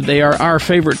 7th. They are our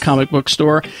favorite comic book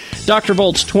store. Dr.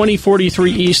 Volts,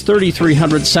 2043 East,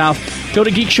 3300 South. Go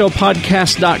to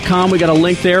geekshowpodcast.com. We got a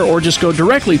link there, or just go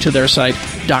directly to their site,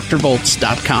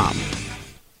 drvolts.com.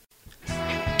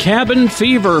 Cabin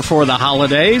fever for the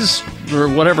holidays, or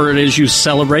whatever it is you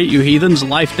celebrate, you heathens.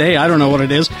 Life Day, I don't know what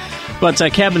it is. But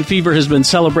Cabin Fever has been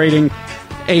celebrating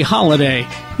a holiday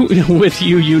with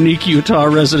you unique Utah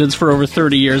residents for over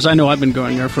 30 years. I know I've been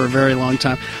going there for a very long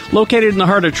time. Located in the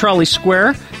heart of Trolley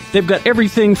Square, they've got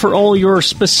everything for all your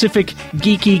specific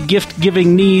geeky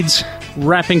gift-giving needs.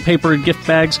 Wrapping paper and gift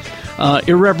bags,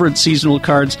 irreverent seasonal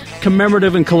cards,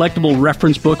 commemorative and collectible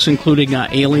reference books including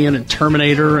Alien and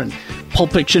Terminator and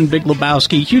Pulp Fiction, Big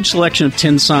Lebowski, huge selection of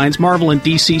tin signs, Marvel and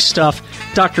DC stuff,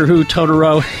 Doctor Who,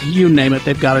 Totoro, you name it,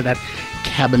 they've got it at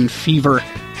Cabin Fever.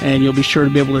 And you'll be sure to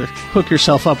be able to hook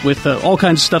yourself up with all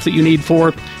kinds of stuff that you need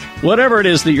for whatever it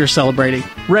is that you're celebrating.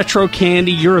 Retro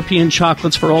candy, European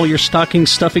chocolates for all your stocking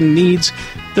stuffing needs.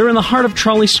 They're in the heart of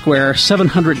Trolley Square,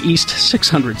 700 East,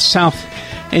 600 South.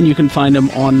 And you can find them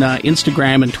on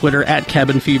Instagram and Twitter at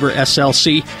Cabin Fever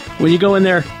SLC. When you go in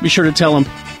there, be sure to tell them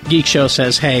Geek Show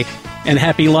says hey. And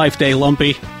happy Life Day,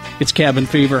 Lumpy. It's Cabin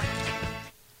Fever.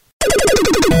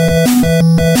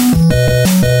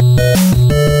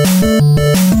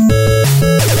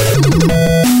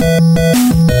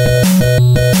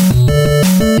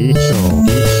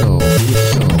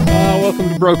 Welcome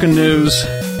to Broken News.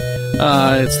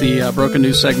 It's the Broken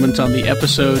News segment on the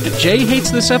episode. Jay Hates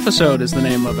This Episode is the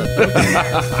name of it.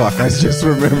 Fuck, I was just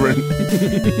remembering.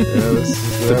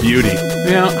 The beauty.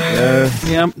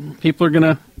 Yeah. People are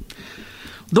going to...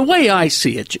 The way I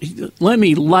see it, let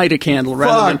me light a candle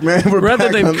rather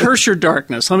than curse your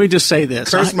darkness. Let me just say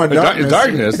this. Curse my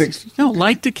darkness.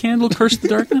 Light the candle, curse the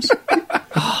darkness.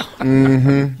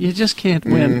 You just can't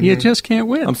win. Mm-hmm. You just can't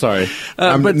win. I'm sorry.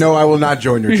 But no, I will not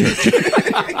join your church.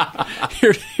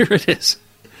 Here it is.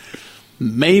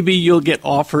 Maybe you'll get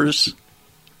offers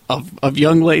of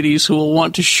young ladies who will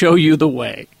want to show you the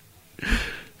way.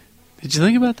 Did you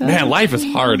think about that? Man, life is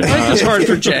hard. Life is hard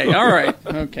for Jay. All right.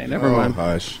 Okay, never mind.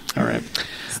 Hush. All right.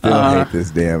 Still hate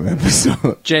this damn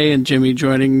episode. Jay and Jimmy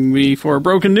joining me for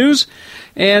Broken News.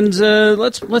 And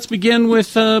let's begin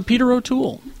with Peter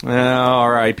O'Toole.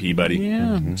 R.I.P., buddy.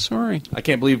 Yeah, sorry. I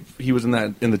can't believe he was in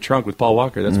the trunk with Paul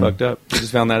Walker. That's fucked up. We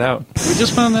just found that out. We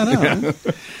just found that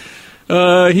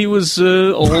out. He was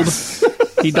old.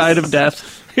 He died of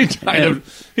death.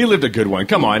 He lived a good one.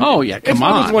 Come on. Oh, yeah, come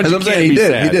on. He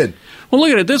did. Well,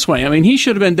 look at it this way. I mean, he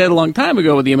should have been dead a long time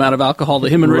ago with the amount of alcohol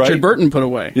that him and Richard Burton put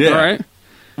away. Yeah. All right?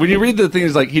 When you read the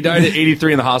things like he died at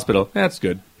 83 in the hospital, that's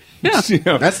good. Yeah.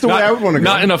 That's the way I would want to go.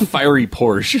 Not in a fiery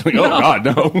Porsche. Like, oh, God,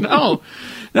 no.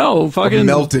 No, fucking... A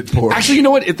melted Porsche. Actually, you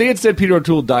know what? If they had said Peter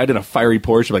O'Toole died in a fiery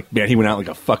Porsche, like, man, he went out like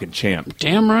a fucking champ.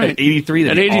 Damn right. At 83,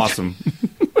 that'd be awesome.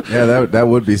 Yeah, that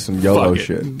would be some YOLO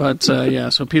shit. But,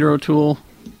 so Peter O'Toole...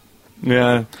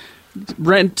 Yeah.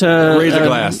 Raise a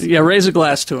glass. Raise a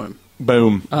glass to him.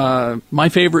 Boom. My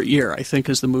favorite year, I think,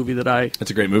 is the movie that I... That's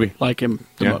a great movie. Like him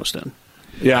the most in.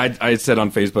 Yeah, I said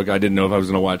on Facebook I didn't know if I was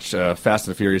going to watch Fast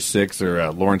and the Furious 6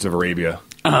 or Lawrence of Arabia.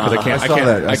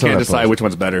 I can't decide which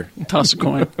one's better. Toss a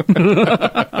coin.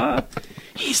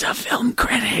 He's a film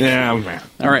critic. Yeah, man.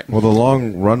 All right. Well, the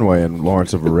long runway in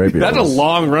Lawrence of Arabia. That's a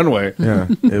long runway. Yeah.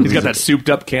 He's got that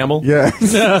souped-up camel. Yeah.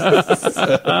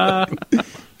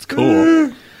 It's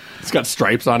cool. It's got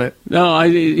stripes on it. No,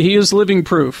 he is living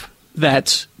proof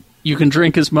that you can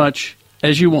drink as much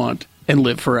as you want and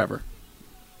live forever.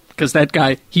 Because that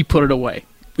guy, he put it away.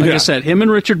 Like I said, him and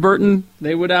Richard Burton,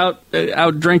 they would out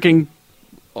drinking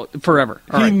forever.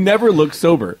 He never looked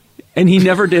sober. And he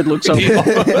never did look sober,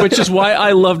 which is why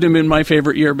I loved him in My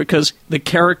Favorite Year, because the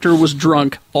character was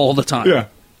drunk all the time. Yeah.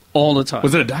 All the time.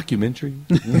 Was it a documentary?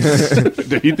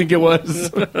 Did you think it was?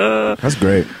 That's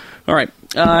great. All right.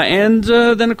 And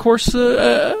then, of course,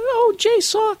 Jay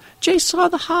saw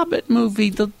the Hobbit movie,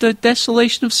 the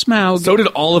Desolation of Smaug. So did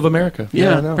all of America.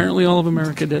 Yeah, apparently all of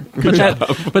America did.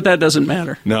 But that doesn't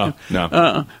matter. No.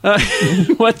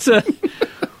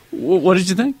 What did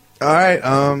you think? All right.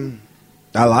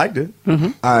 I liked it.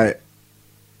 Mm-hmm. I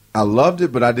loved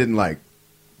it, but I didn't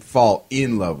fall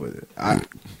in love with it.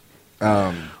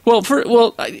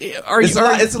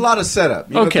 It's a lot of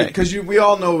setup. Okay, because we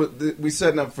all know we're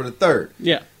setting up for the third.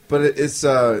 Yeah, but it's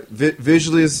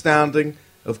visually astounding.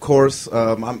 Of course,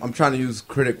 I'm trying to use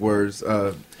critic words.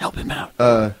 Help him out.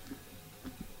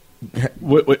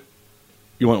 What?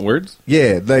 You want words?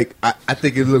 Yeah, I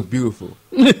think it looked beautiful.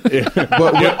 But it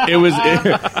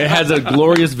has a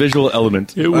glorious visual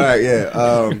element. All right,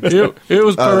 yeah. It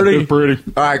was pretty. Pretty.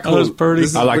 All right, cool. It was pretty.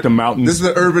 I like the mountains. This is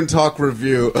the Urban Talk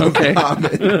review. Okay.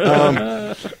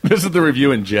 This is the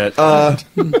review in jet. I'm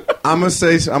gonna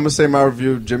say my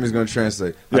review. Jimmy's gonna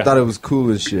translate. I thought it was cool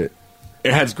as shit.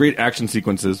 It has great action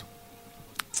sequences.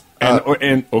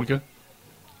 And okay.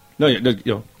 No,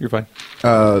 you're fine.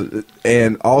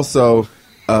 And also,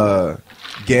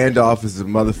 Gandalf is a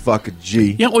motherfucker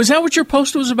G. Yeah, was that what your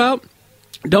post was about?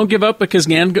 Don't give up because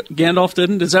Gandalf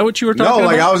didn't? Is that what you were talking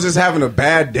about? No, I was just having a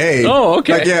bad day. Oh,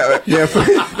 okay. Yeah.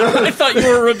 I thought you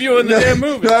were reviewing the damn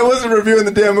movie. No, I wasn't reviewing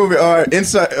the damn movie. All right,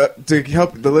 to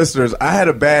help the listeners, I had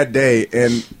a bad day,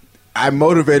 and I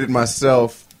motivated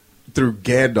myself through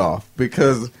Gandalf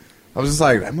because I was just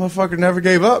like, that motherfucker never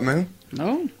gave up, man.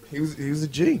 No. He was a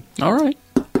G. All right.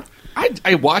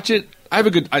 I watch it. I have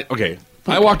a good... I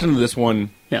walked into this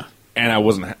one... Yeah. And I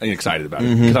wasn't excited about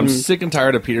it because I'm sick and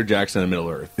tired of Peter Jackson in Middle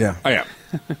Earth. Yeah, I am.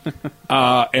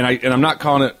 And I'm not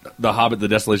calling it The Hobbit: The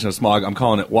Desolation of Smaug. I'm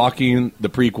calling it Walking the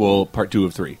Prequel Part 2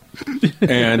 of 3.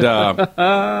 And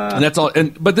that's all.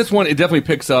 But this one, it definitely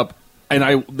picks up.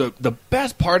 And the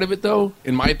best part of it, though,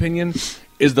 in my opinion,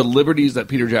 is the liberties that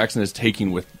Peter Jackson is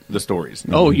taking with the stories.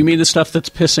 Oh, you mean the stuff that's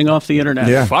pissing off the internet?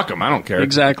 Yeah. Fuck him, I don't care.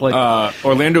 Exactly.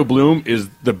 Orlando Bloom is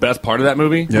the best part of that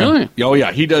movie. Yeah. Really? Oh,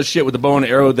 yeah. He does shit with the bow and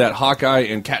arrow that Hawkeye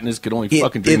and Katniss could only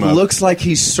fucking dream of. It looks like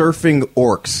he's surfing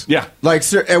orcs. Yeah. Like,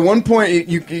 at one point,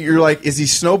 you're like, is he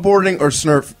snowboarding or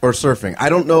surfing? I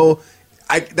don't know.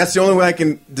 That's the only way I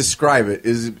can describe it,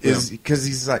 is because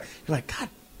he's like, you're like, God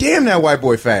damn, that white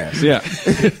boy fast. Yeah.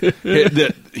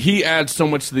 He adds so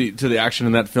much to the action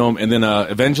in that film. And then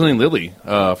Evangeline Lilly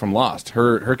from Lost,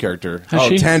 her character.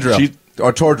 Tandra.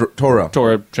 Or Tora.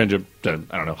 Tandra, I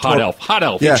don't know. Hot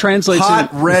elf. Yeah. It translates hot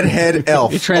redhead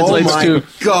elf. It translates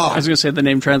God. I was going to say the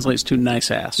name translates to nice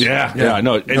ass. Yeah.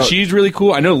 No. And she's really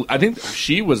cool. I think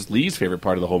she was Lee's favorite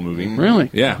part of the whole movie.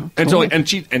 Really? Yeah. Cool. And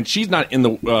she's not in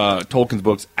the Tolkien's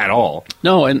books at all.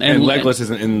 No, and Legolas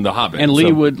isn't in The Hobbit. And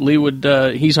Lee would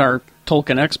he's our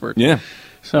Tolkien expert. Yeah.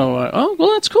 So,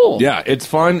 that's cool. Yeah, it's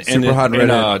fun. Super hot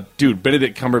redhead. Dude,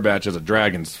 Benedict Cumberbatch as a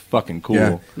dragon's fucking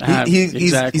cool. Yeah.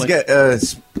 He's got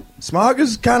Smaug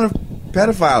is kind of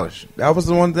pedophile-ish. That was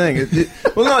the one thing.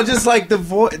 Well, no, just like the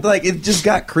voice, like it just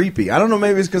got creepy. I don't know,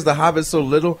 maybe it's because the Hobbit's so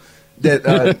little that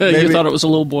maybe, you thought it was a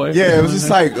little boy. Yeah, it was just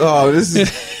like, oh, this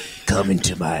is come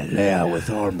into my lair with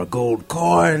all my gold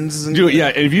coins. Dude, yeah,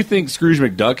 and if you think Scrooge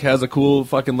McDuck has a cool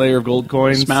fucking layer of gold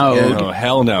coins, Smaug. no,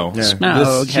 hell no. Yeah.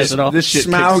 Smaug has it all. This shit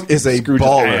Smaug is a Scrooge's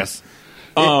baller. ass.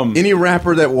 Any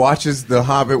rapper that watches The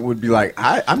Hobbit would be like,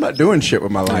 I'm not doing shit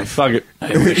with my life. Fuck it.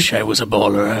 I wish I was a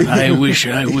baller. I wish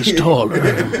I was taller.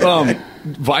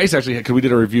 Vice actually, because we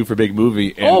did a review for Big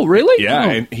Movie. And, oh, really? Yeah, oh.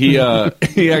 and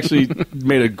he actually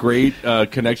made a great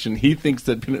connection. He thinks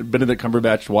that Benedict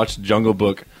Cumberbatch watched Jungle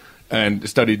Book and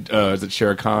studied, is it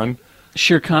Shere Khan?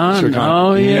 Shere Khan. Shere Khan.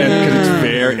 Oh, yeah. Because it's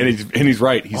fair, and he's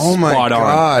right. He's Oh my spot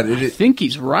God. on. I think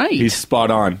he's right. He's spot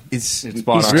on. It's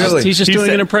spot on. really. He's just He doing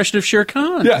said- an impression of Shere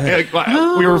Khan.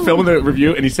 Yeah, we were filming the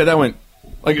review, and he said that went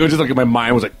like it was just like my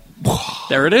mind was like,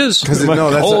 There it is. Because like,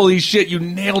 no, that's holy shit, you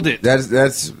nailed it.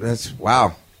 that's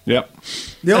wow. Yep.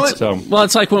 You know what? So Well,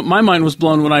 it's like when my mind was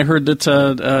blown when I heard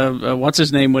that what's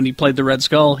his name when he played the Red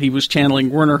Skull, he was channeling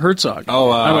Werner Herzog.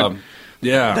 I went,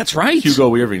 yeah, that's right. Hugo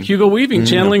Weaving. Hugo Weaving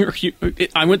channeling.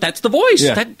 I went. That's the voice.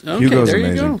 Yeah. Okay, Hugo's there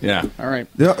amazing. you go. Yeah. All right.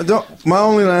 My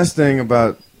only last thing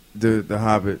about the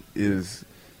Hobbit is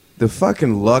the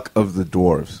fucking luck of the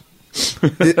dwarves.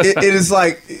 it is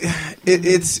like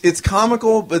it's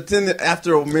comical, but then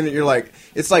after a minute you're like,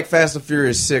 it's like Fast and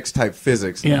Furious 6 type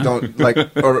physics. Yeah. Don't like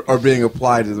or being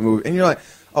applied to the movie, and you're like,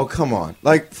 oh come on,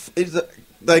 like it's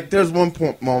like there's one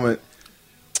moment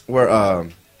where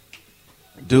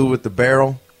dude with the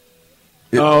barrel.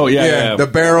 The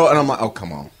barrel, and I'm like, oh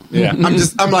come on. Yeah.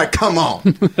 I'm like, come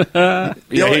on. Yeah,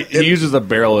 he uses a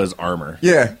barrel as armor.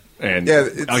 Yeah. And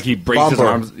it's like he breaks his bumper.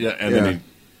 arms. Yeah, and then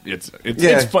it's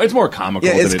Yeah. it's more comical.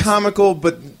 Yeah, than it's comical,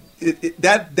 but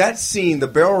that scene, the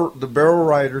barrel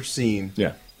rider scene,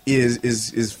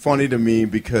 is funny to me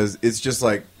because it's just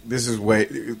like this is way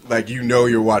like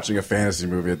you're watching a fantasy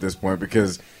movie at this point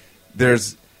because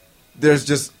there's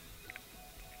just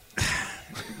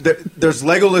there's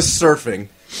Legolas surfing.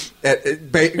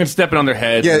 and stepping on their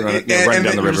head, Yeah, and running down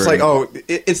the you're river. just like,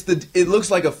 it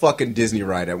looks like a fucking Disney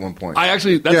ride at one point. That's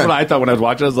what I thought when I was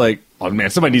watching. I was like, oh man,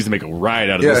 somebody needs to make a ride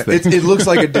out of Yeah, this thing. it looks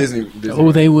like a Disney.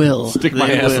 Oh, they will. Stick my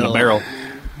They ass in a will. barrel.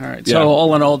 All right. Yeah. So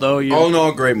all in all, though, you All in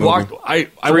all, great movie. I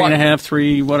 3.5,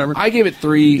 3, whatever. I gave it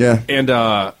 3. Yeah.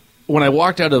 And when I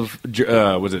walked out of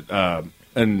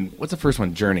and what's the first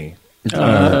one? Journey. An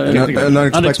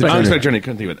unexpected Journey.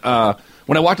 Couldn't think of it.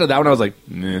 When I walked out of that one, I was like,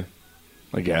 nah,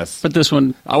 I guess. But this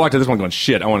one, I walked out of this one going,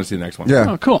 shit, I want to see the next one.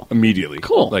 Yeah. oh, cool. Immediately.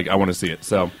 Cool. Like, I want to see it.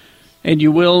 So, And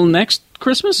you will next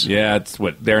Christmas? yeah, it's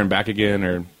there and back again,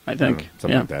 or I think.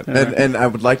 something like that. And I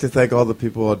would like to thank all the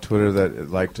people on Twitter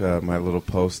that liked my little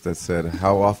post that said,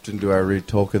 "How often do I read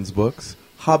Tolkien's books?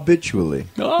 Habitually."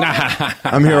 Oh.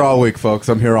 I'm here all week, folks.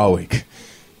 I'm here all week.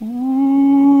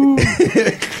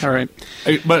 All right.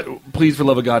 But please, for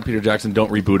love of God, Peter Jackson,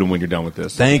 don't reboot him when you're done with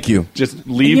this. Thank you. Just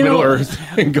leave You know, Middle Earth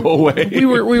and go away. We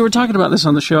were talking about this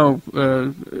on the show.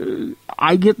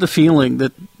 I get the feeling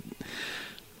that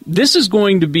this is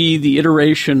going to be the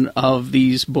iteration of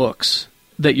these books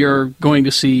that you're going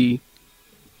to see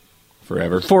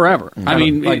forever. I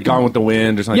mean, like Gone with the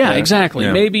Wind or something. yeah, like that. exactly.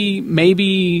 Yeah.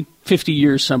 Maybe 50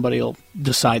 years somebody will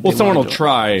decide. Well, they someone wanna will do it.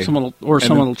 try. Someone And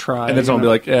then- will try, and then someone you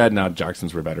will know. be like, "No,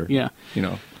 Jacksons were better." Yeah. You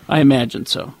know. I imagine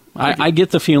so. I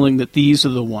get the feeling that these are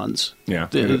the ones. Yeah.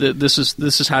 This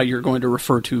is how you're going to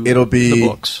refer to It'll be the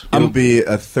books. It'll be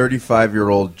a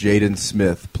 35-year-old Jaden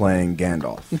Smith playing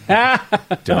Gandalf.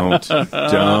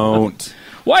 Don't.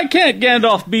 Why can't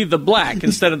Gandalf be the black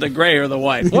instead of the gray or the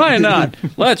white? Why not?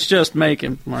 Let's just make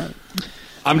him. All right.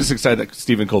 I'm just excited that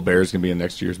Stephen Colbert is going to be in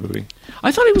next year's movie.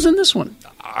 I thought he was in this one.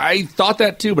 I thought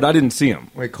that too, but I didn't see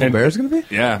him. Wait, Colbert's going to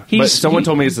be? Yeah, but someone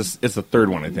told me it's the third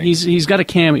one. I think He's got a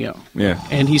cameo. Yeah.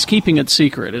 And he's keeping it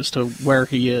secret as to where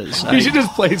he is. He should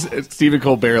just play Stephen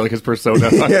Colbert like his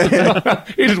persona.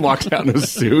 He just walks out in a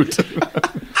suit.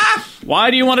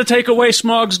 Why do you want to take away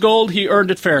Smaug's gold? He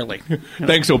earned it fairly.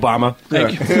 Thanks, Obama.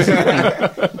 Thank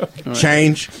you.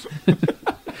 Change.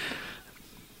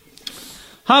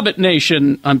 Hobbit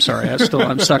Nation. I'm sorry,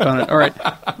 I'm stuck on it. All right.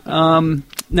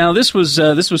 Now this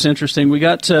was interesting. We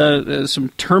got some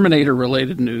Terminator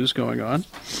related news going on.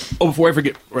 Oh, before I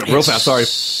forget, real fast. Sorry.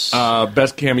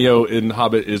 Best cameo in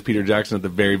Hobbit is Peter Jackson at the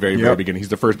very, very, very beginning. He's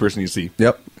the first person you see.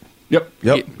 Yep.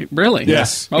 Really?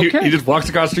 Yes. Okay. He just walks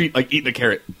across the street like eating a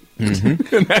carrot.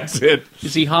 Mm-hmm. And that's it.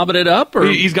 Is he hobbited up, or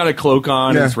he's got a cloak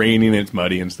on? And it's raining and it's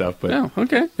muddy and stuff. But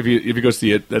okay. If you go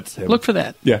see it, that's him. Look for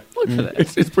that. Yeah, look for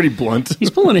that. It's pretty blunt.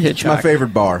 He's pulling a hitchhiker. It's my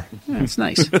favorite bar. Yeah, it's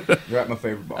nice. You're at my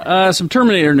favorite bar. Some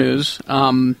Terminator news.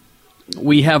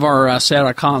 we have our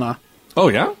Sarah Connor. Oh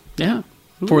yeah, yeah,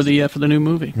 for the new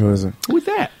movie. Who is it? Who's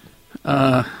that?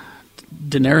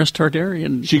 Daenerys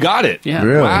Targaryen. She got it. Yeah,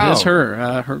 really? Wow. It's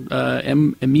her.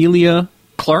 Emilia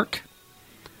Clarke.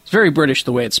 It's very British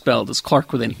the way it's spelled. It's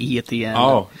Clark with an E at the end.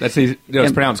 Oh, it's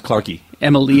pronounced Clarky.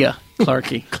 Emilia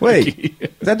Clarke. Wait, is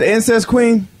that the incest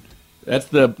queen? That's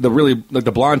the really like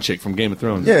the blonde chick from Game of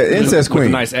Thrones. Yeah, incest with queen.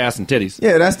 the nice ass and titties.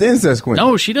 Yeah, that's the incest queen.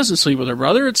 No, she doesn't sleep with her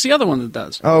brother. It's the other one that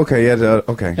does. Oh, okay. Yeah.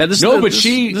 Okay. Yeah, this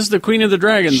is the Queen of the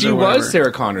Dragons. She or was whatever.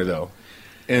 Sarah Connor though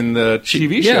in the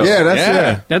TV yeah. show.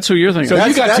 Yeah, that's who you're thinking. So of.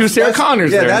 you got two Sarah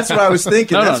Connors there. Yeah, that's what I was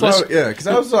thinking. No, That's this- why. Because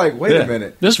I was like, wait a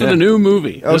minute. This for the new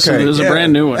movie. This is a yeah,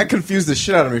 brand new one. That confused the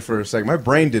shit out of me for a second. My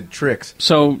brain did tricks.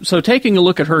 So taking a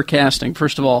look at her casting,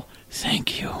 first of all,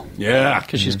 thank you. Yeah,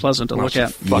 Because she's pleasant to look she's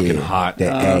at. fucking hot. The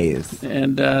ass.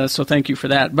 And so thank you for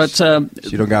that. But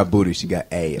She don't got booty. She got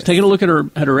ass. taking a look at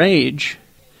her age,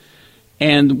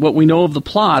 and what we know of the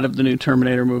plot of the new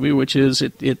Terminator movie, which is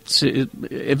it's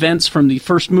events from the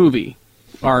first movie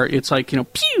it's like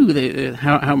pew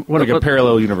Like a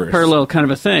parallel universe. parallel kind of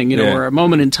a thing, Yeah. where a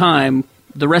moment in time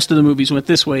the rest of the movies went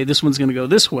this way, this one's going to go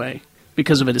this way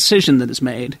because of a decision that is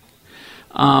made.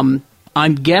 I'm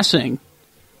guessing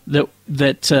that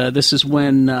this is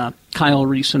when Kyle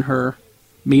Reese and her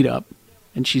meet up,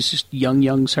 and she's just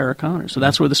young Sarah Connor. So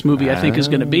that's where this movie I think is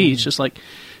going to be. It's just like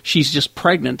she's just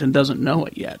pregnant and doesn't know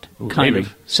it yet. Kind maybe.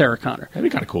 of Sarah Connor. That'd be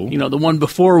kind of cool. The one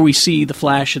before we see the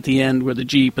flash at the end with the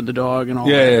Jeep and the dog and all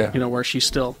that. Yeah. Where she's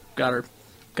still got her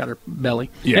belly.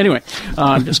 Yeah. Anyway,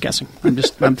 I'm just guessing.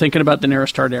 I'm thinking about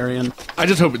Daenerys Targaryen. I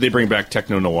just hope they bring back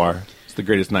Techno Noir. It's the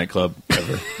greatest nightclub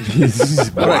ever.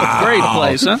 Great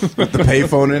place, huh? With the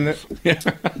payphone in it.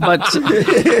 But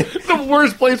The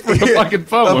worst place for the fucking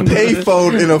phone. A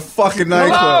payphone in a fucking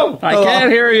nightclub. I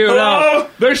can't hear you now. Hello?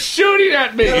 They're shooting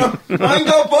at me.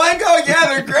 Boingo, yeah,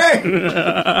 they're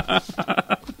great.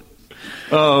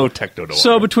 Oh, Techno Noir.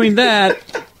 So between that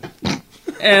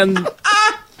and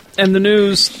the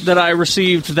news that I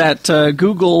received that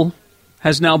Google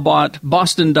has now bought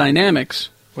Boston Dynamics,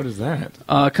 what is that?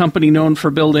 a company known for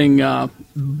building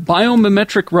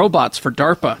biomimetic robots for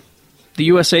DARPA, the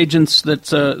U.S. agency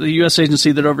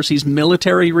that oversees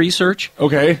military research.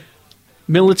 Okay.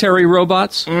 Military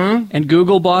robots, and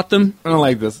Google bought them. I don't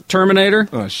like this. Terminator.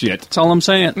 Oh, shit. That's all I'm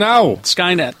saying. No.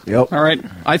 Skynet. Yep. All right.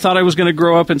 I thought I was going to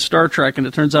grow up in Star Trek, and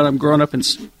it turns out I'm growing up in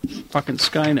fucking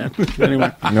Skynet.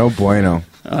 Anyway, No bueno.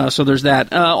 so there's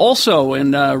that. Also,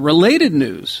 in related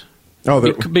news, Oh,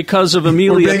 because of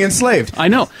Amelia, we're being enslaved. I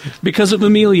know. Because of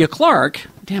Amelia Clarke.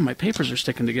 Damn, my papers are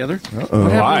sticking together. What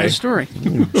happened Why? to the story?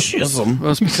 Chisholm.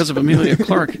 Well, it's because of Amelia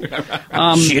Clarke.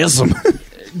 Chisholm.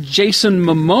 Jason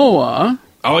Momoa.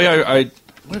 Oh, yeah.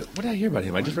 What did I hear about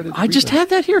him? I just read it. I just had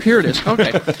that here. Here it is.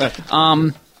 Okay.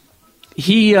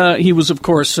 He was, of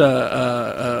course,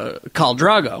 Khal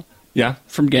Drogo Yeah.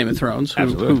 from Game of Thrones,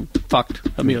 who fucked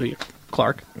Amelia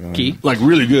Clarke, Key, Like,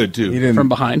 really good, He too. didn't from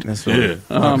behind. necessarily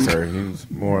fuck her. He was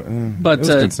more. But it was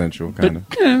consensual, kind of.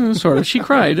 But sort of. She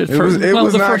cried at It first. was. It well,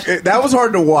 was the not. first, That was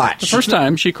hard to watch. the first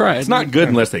time she cried. It's not good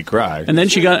unless they cry. And then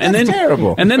she got. And then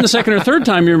terrible. And then the second or third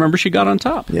time, you remember, she got on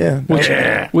top. Yeah.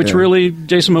 Which really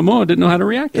Jason Momoa didn't know how to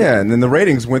react. to. Yeah, and then the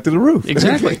ratings went through the roof.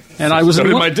 Exactly. And I was So in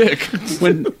did love. my dick.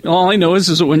 When all I know is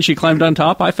that when she climbed on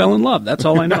top, I fell in love. That's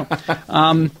all I know.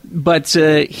 But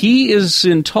he is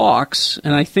in talks,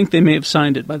 and I think they may have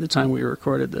signed it by the time we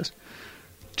recorded this,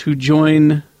 to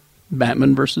join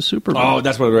Batman versus Superman. Oh,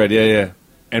 that's what I read. Yeah.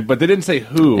 But they didn't say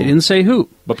who. They didn't say who,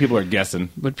 But people are guessing.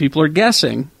 but people are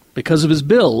guessing because of his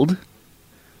build.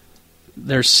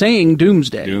 They're saying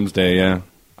Doomsday. Doomsday, yeah.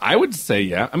 I would say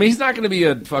yeah. I mean, he's not going to be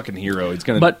a fucking hero. He's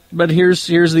going to. But here's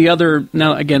the other.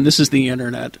 Now again, this is the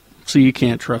internet, so you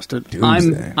can't trust it.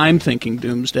 Doomsday. I'm thinking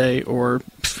Doomsday, or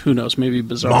who knows, maybe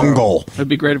Bizarro. Mongol. It'd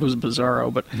be great if it was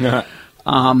Bizarro, but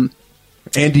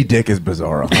Andy Dick is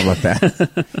Bizarro. How about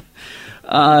that?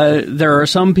 there are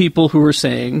some people who are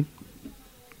saying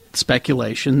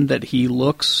speculation that he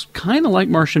looks kind of like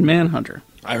Martian Manhunter.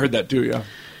 I heard that too. Yeah.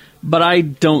 But I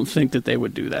don't think that they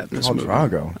would do that in this Khal movie.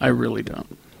 Drago. I really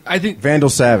don't. I think. Vandal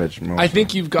Savage. I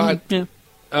think you've got. Yeah.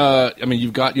 I mean,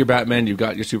 you've got your Batman, you've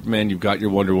got your Superman, you've got your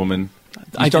Wonder Woman.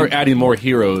 I You start think- adding more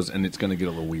heroes, and it's going to get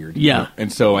a little weird. Yeah.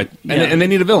 And so Yeah. and they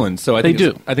need a villain. So I think They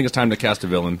it's- do. I think it's time to cast a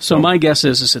villain. So my guess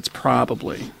is it's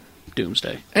probably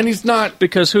Doomsday. and he's not.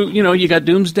 Because you got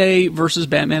Doomsday versus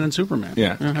Batman and Superman.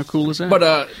 Yeah. How cool is that?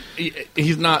 But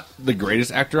he's not the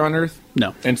greatest actor on earth.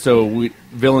 No. And so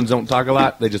villains don't talk a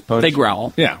lot; they just punch. They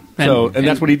growl. Yeah. And- And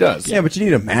that's what he does. Yeah, but you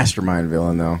need a mastermind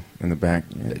villain though in the back.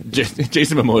 Yeah.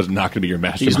 Jason Momoa is not going to be your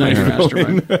mastermind. He's not your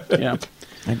villain. mastermind. Yeah.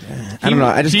 I don't know.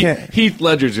 I just can't. Heath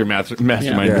Ledger's your mastermind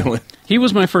Yeah. villain. He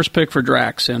was my first pick for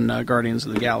Drax in Guardians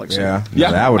of the Galaxy. Yeah,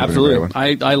 that would absolutely.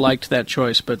 I liked that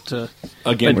choice, but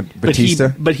again, with Batista.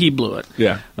 But he blew it.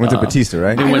 Yeah, went to Batista,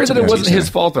 right? I heard that it wasn't his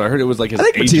fault, though. I heard it was like his I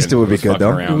think agent Batista would be was good, fucking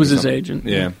though. around It was or his something. agent.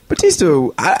 Yeah. Batista,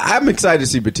 I'm excited to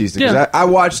see Batista because Yeah. I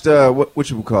watched what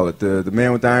you would call it, the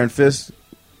Man with the Iron Fist.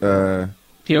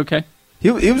 He okay? He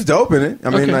was dope in it. I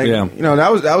mean, Okay. like Yeah. you know,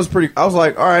 that was pretty. I was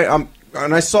like, all right,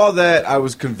 and I saw that, I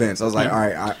was convinced. I was like, all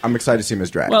right, I'm excited to see him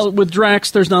as Drax. Well, with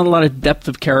Drax, there's not a lot of depth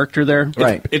of character there.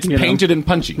 Right. It's You know. painted and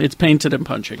punchy. It's painted and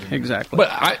punching, exactly. But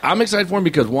I'm excited for him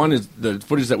because one is the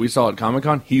footage that we saw at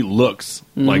Comic-Con. He looks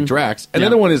like Drax. And the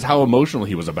other one is how emotional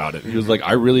he was about it. He was like,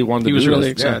 I really wanted to He do was this. really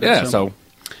excited, Yeah, so. so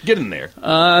get in there.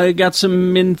 I got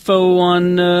some info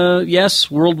on,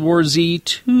 World War Z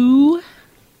 2.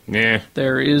 Yeah.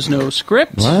 There is no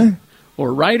script What?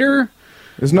 or writer,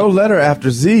 There's no letter after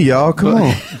Z, y'all. Come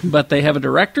on. but they have a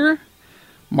director,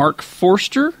 Mark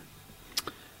Forster,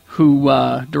 who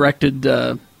directed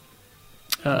the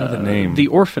name. The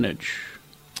Orphanage.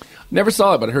 Never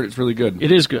saw it, but I heard it's really good.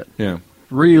 It is good. Yeah.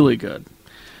 Really good.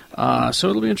 So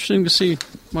it'll be interesting to see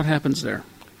what happens there.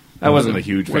 I wasn't a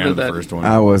huge fan Whether of the that- first one.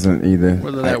 I wasn't either.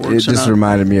 Whether that It works or just not.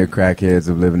 reminded me of crackheads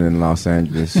of living in Los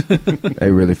Angeles. They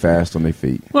really fast on their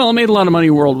feet. Well, it made a lot of money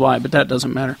worldwide, but that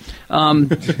doesn't matter.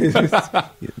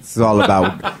 It's all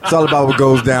about what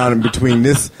goes down in between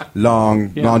this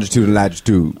longitude and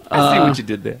latitude. I see what you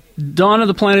did there. Dawn of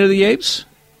the Planet of the Apes,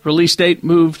 release date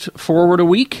moved forward a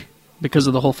week because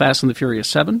of the whole Fast and the Furious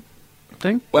 7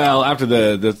 thing. Well, after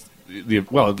is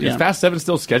Yeah. Fast 7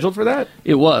 still scheduled for that?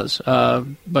 It was,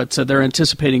 but they're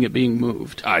anticipating it being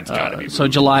moved. It's gotta be So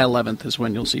moved. July 11th is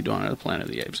when you'll see Dawn of the Planet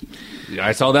of the Apes. Yeah,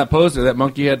 I saw that poster. That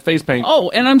monkey had face paint. Oh,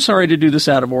 and I'm sorry to do this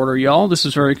out of order, y'all. This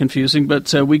is very confusing,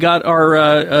 but we got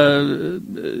our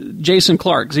Jason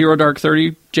Clarke, Zero Dark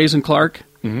 30, Jason Clarke.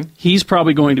 Mm-hmm. He's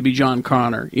probably going to be John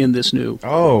Connor in this new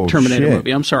Terminator shit.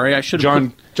 movie. I'm sorry, I should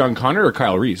have John Connor or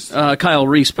Kyle Reese? Kyle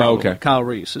Reese, probably. Oh, okay. Kyle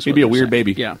Reese. Is He'd what be a they're weird saying.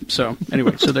 baby. Yeah, so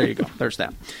anyway, so there you go. There's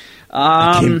that.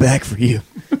 I came back for you.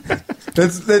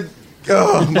 That's that.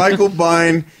 Oh, Michael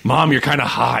Biehn. Mom, you're kind of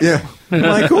hot. Yeah,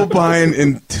 Michael Biehn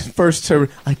in first term.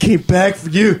 I came back for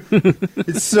you.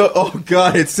 It's so. Oh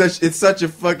God, it's such a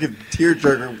fucking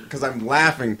tearjerker because I'm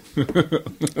laughing.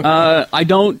 I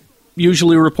don't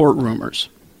usually report rumors,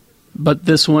 but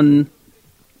this one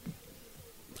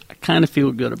I kind of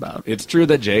feel good about. It's true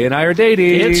that Jay and I are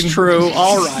dating. It's true.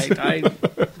 All right.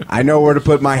 I know where to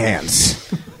put my hands.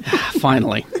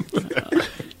 Finally.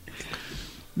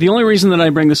 The only reason that I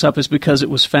bring this up is because it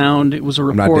was found. It was a I'm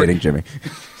report. not dating Jimmy.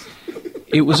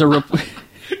 It was a report.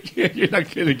 You're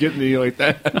not going to get me like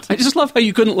that. I just love how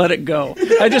you couldn't let it go.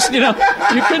 I just,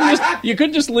 you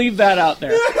couldn't just leave that out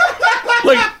there.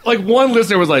 Like one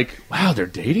listener was like, "Wow, they're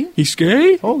dating? He's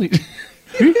gay? Holy!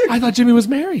 I thought Jimmy was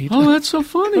married. Oh, that's so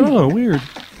funny. Oh, weird."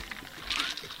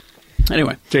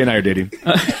 Anyway, Jay and I are dating.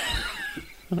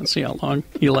 let's see how long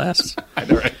he lasts. I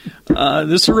know, right?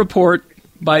 This is a report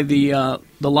by the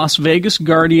Las Vegas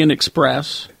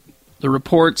Guardian-Express. The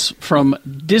reports from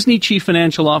Disney Chief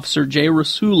Financial Officer Jay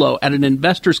Rasulo at an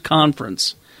investors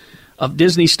conference of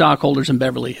Disney stockholders in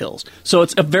Beverly Hills. So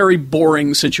it's a very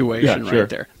boring situation Yeah, sure. right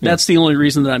there. Yeah. That's the only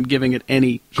reason that I'm giving it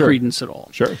any credence at all.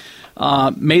 Sure.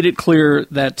 Made it clear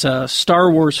that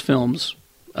Star Wars films,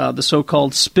 the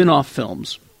so-called spin-off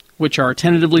films, which are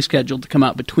tentatively scheduled to come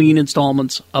out between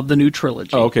installments of the new trilogy,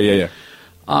 Oh, okay,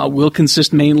 yeah. will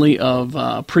consist mainly of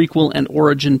prequel and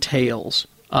origin tales.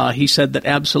 He said that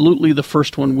absolutely the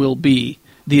first one will be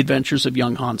The Adventures of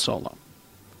Young Han Solo.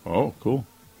 Oh, cool.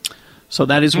 So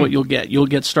that is what you'll get. You'll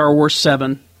get Star Wars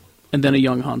 7 and then a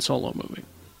Young Han Solo movie.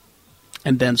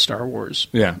 And then Star Wars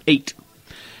 8.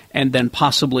 And then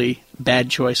possibly, bad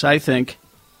choice, I think,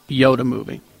 Yoda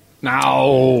movie.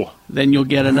 No. Then you'll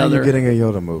get another. You're getting a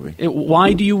Yoda movie.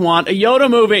 Why do you want a Yoda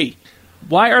movie?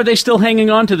 Why are they still hanging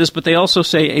on to this? But they also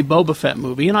say a Boba Fett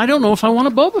movie, and I don't know if I want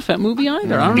a Boba Fett movie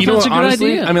either. I don't know if that's a good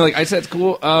honestly, idea. I mean, like I said, it's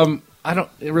cool. I don't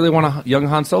really want a young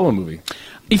Han Solo movie.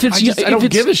 If it's, I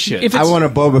don't give a shit. If I it's, want a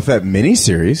Boba Fett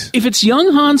miniseries. if it's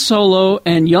young Han Solo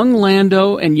and young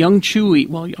Lando and young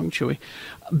Chewie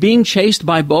being chased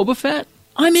by Boba Fett,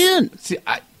 I'm in. See,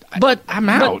 But I'm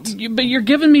out. But you're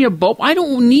giving me a Boba. I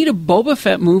don't need a Boba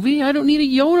Fett movie. I don't need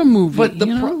a Yoda movie. But the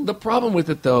you know? the problem with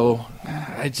it, though,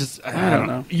 I don't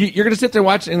know. know. You're going to sit there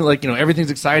watching, and like everything's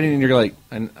exciting, and you're like,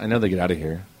 I know they get out of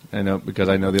here. I know because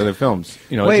I know the other films.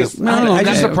 Wait, it's just,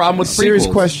 that's the problem with serious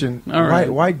prequels. question. All right.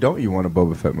 Why don't you want a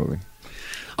Boba Fett movie?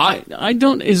 I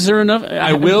don't. Is there enough?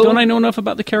 I will. Don't I know enough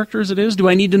about the character as it is? Do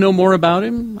I need to know more about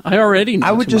him? I already know.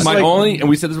 I would too just much. And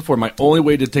we said this before. My only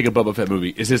way to take a Boba Fett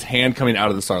movie is his hand coming out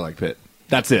of the Sarlacc pit.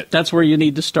 That's it. That's where you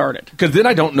need to start it. Because then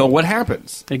I don't know what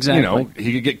happens. Exactly. You know,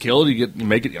 he could get killed. You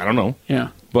make it. I don't know. Yeah.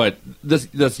 But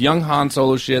this young Han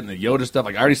Solo shit and the Yoda stuff,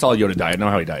 like I already saw Yoda die. I know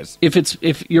how he dies.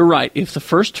 If you're right, if the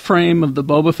first frame of the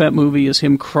Boba Fett movie is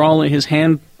him his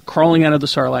hand crawling out of the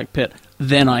Sarlacc pit,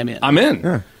 then I'm in. I'm in.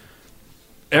 Yeah.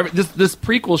 This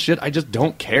prequel shit, I just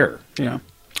don't care. Yeah.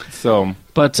 So,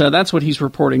 but that's what he's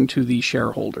reporting to the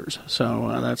shareholders.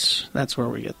 So that's where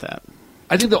we get that.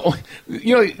 I think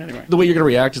the way you're gonna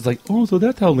react is like, oh, so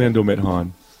that's how Lando met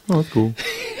Han. Oh, that's cool.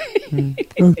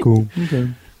 That's cool. Okay.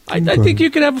 I think you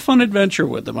could have a fun adventure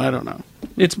with them. I don't know.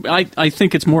 I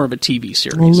think it's more of a TV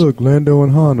series. Oh, look, Lando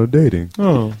and Han are dating.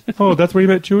 Oh, that's where you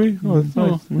met Chewie? Oh, that's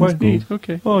nice. That's neat.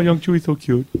 Okay. Oh, young Chewie's so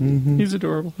cute. Mm-hmm. He's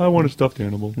adorable. I want a stuffed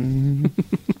animal.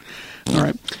 Mm-hmm. All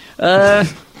right.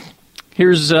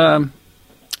 Here's a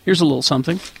little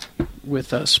something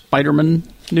with Spider-Man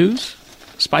news.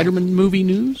 Spider-Man movie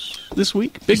news this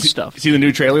week. Big stuff. See the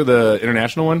new trailer, the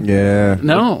international one? Yeah.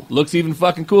 No. Looks even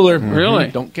fucking cooler. Mm-hmm. Really?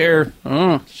 Don't care.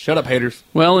 Oh. Shut up, haters.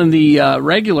 Well, in the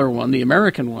regular one, the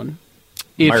American one,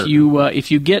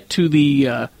 if you get to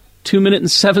the 2 minute and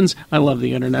 7 I love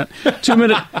the internet. 2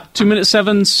 minute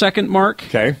 7 second mark.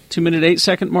 Okay. 2 minute 8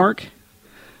 second mark.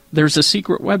 There's a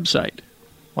secret website.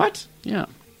 What? Yeah.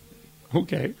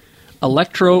 Okay.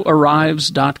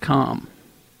 ElectroArrives.com.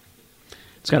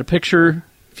 It's got a picture,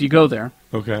 if you go there,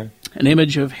 okay, an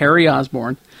image of Harry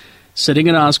Osborn sitting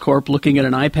in Oscorp looking at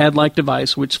an iPad-like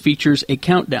device which features a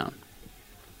countdown.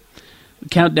 The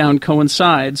countdown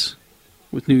coincides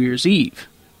with New Year's Eve.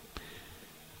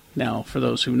 Now, for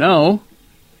those who know,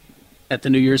 at the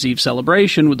New Year's Eve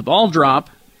celebration with the ball drop,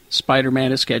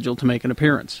 Spider-Man is scheduled to make an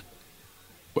appearance.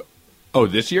 Oh,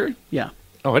 this year? Yeah.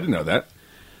 Oh, I didn't know that.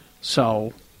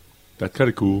 So that's kind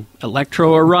of cool.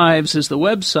 Electro Arrives is the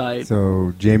website.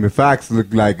 So Jamie Foxx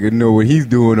looked like you know what he's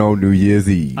doing on New Year's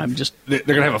Eve. They're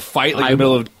gonna have a fight like in the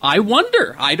middle of. I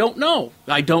wonder. I don't know.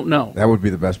 That would be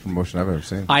the best promotion I've ever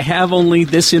seen. I have only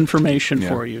this information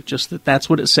for you. Just that's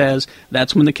what it says.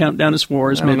 That's when the countdown is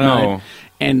for is midnight.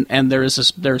 And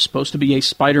there's supposed to be a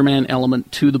Spider-Man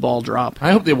element to the ball drop.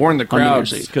 I hope they warn the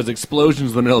crowds because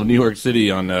explosions in the middle of New York City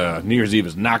on New Year's Eve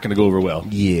is not going to go over well.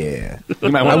 Yeah,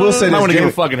 I will say. I want to give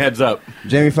a fucking heads up.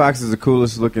 Jamie Foxx is the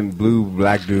coolest looking blue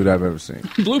black dude I've ever seen.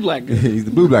 Blue black dude. He's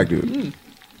the blue black dude.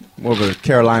 More of a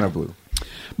Carolina blue.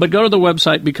 But go to the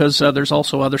website because there's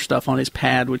also other stuff on his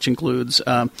pad, which includes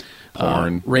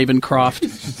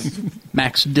Ravencroft,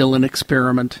 Max Dillon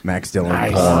experiment, Max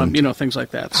Dillon, things like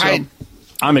that. So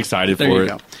I'm excited for it. There you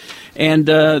go. And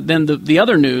then the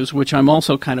other news, which I'm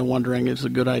also kind of wondering is a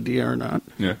good idea or not.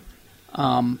 Yeah.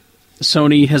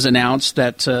 Sony has announced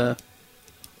that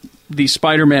the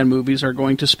Spider-Man movies are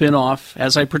going to spin off.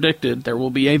 As I predicted, there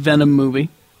will be a Venom movie.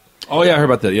 Oh yeah, I heard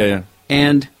about that. Yeah.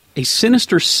 And a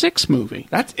Sinister Six movie.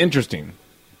 That's interesting.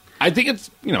 I think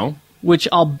it's which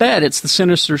I'll bet it's the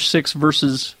Sinister Six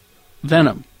versus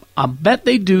Venom. I bet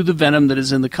they do the Venom that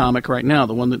is in the comic right now,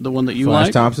 the one that you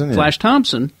like, Flash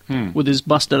Thompson, with his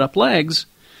busted up legs,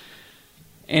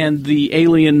 and the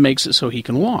alien makes it so he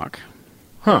can walk.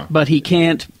 Huh? But he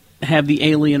can't have the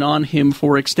alien on him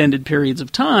for extended periods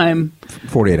of time.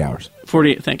 48 hours.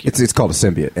 48. Thank you. It's called a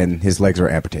symbiote, and his legs are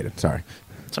amputated. Sorry.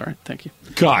 It's all right. Thank you.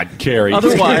 God, Carrie.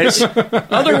 Otherwise, It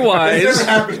never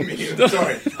happened to me. I'm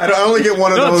sorry. I only get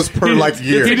one of those per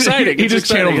year. It's exciting. He just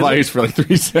channeled values for like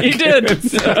 3 seconds. He did.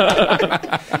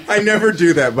 I never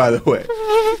do that, by the way.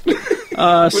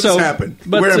 What's happened?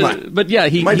 Where am I? But yeah,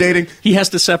 am I dating? He has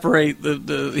to separate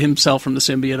the himself from the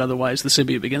symbiote, otherwise the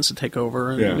symbiote begins to take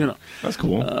over. And, that's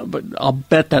cool. But I'll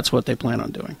bet that's what they plan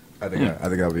on doing. I think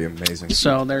that'll be amazing.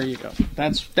 So there you go.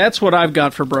 That's what I've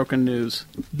got for broken news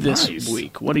this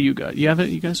week. What do you got? You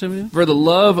guys have anything? For the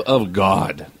love of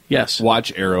God, yes.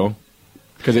 Watch Arrow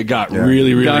because it got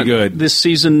really good. This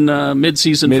season,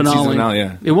 mid-season finale.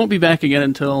 Yeah, it won't be back again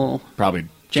until probably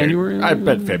January. I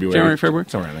bet February. January, February,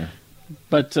 somewhere in there.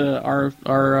 But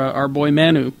our boy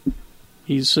Manu,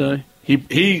 he's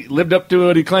he lived up to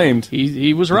what he claimed.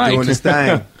 He was right. Doing his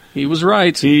thing. He was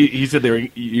right. He said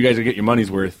you guys will get your money's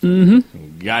worth.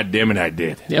 Mm-hmm. God damn it, I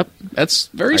did. Yep, that's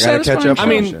very satisfying. Catch up. I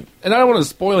mean, and I don't want to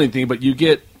spoil anything, but you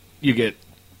get.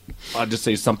 I'll just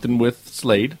say something with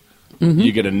Slade. Mm-hmm.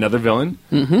 You get another villain.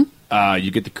 Mm-hmm.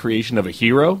 You get the creation of a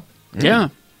hero. Yeah,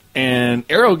 and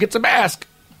Arrow gets a mask.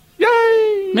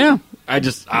 Yay! Yeah,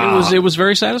 it was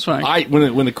very satisfying.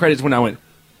 When the credits went, I went,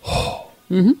 oh,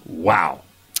 wow,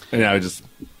 and I was just.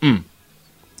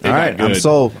 All right, I'm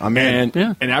sold. I'm in.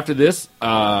 And after this,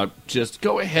 just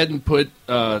go ahead and put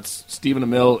Stephen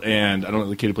Amell and I don't know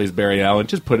the kid who plays Barry Allen.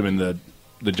 Just put him in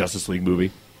the Justice League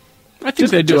movie. I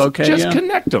think they do okay. Just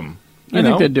connect them. I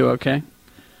think they do okay.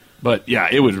 But yeah,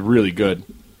 it was really good.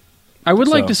 I would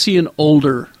like to see an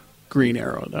older Green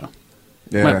Arrow, though.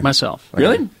 Yeah. Myself.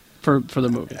 Really? For the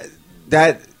movie.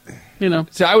 That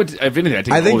So I would, if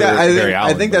anything, I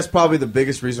think that's probably the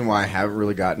biggest reason why I haven't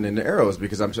really gotten into Arrows,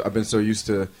 because I've been so used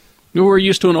to. You were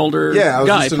used to an older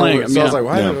guy playing him. So I was like,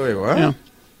 wait, what? Yeah.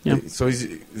 Yeah. So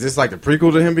is this like the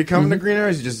prequel to him becoming the Green Arrow?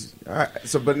 Is he just all right?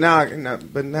 So, but now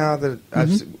that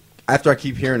after I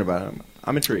keep hearing about him,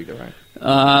 I'm intrigued. All right.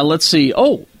 Let's see.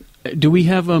 Oh, do we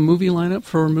have a movie lineup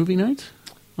for movie night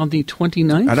on the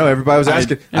 29th? I know everybody was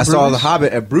asking. I saw The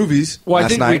Hobbit at Broovies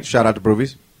last night. Shout out to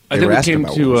Broovies. I think we came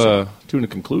to a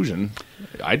conclusion.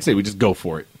 I'd say we just go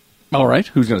for it. All right.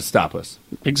 Who's going to stop us?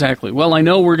 Exactly. Well, I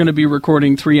know we're going to be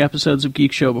recording 3 episodes of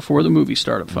Geek Show before the movie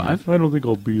start at 5. I don't think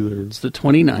I'll be there. It's the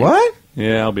 29th. What?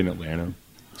 Yeah, I'll be in Atlanta.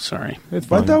 Sorry. I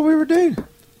thought we were dating.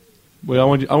 Well,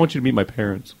 I want you to meet my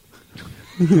parents.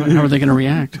 How are they going to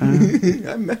react? Huh?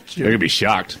 I met you. They're going to be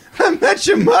shocked. I met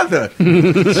your mother.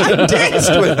 I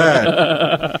danced with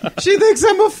her. She thinks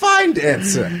I'm a fine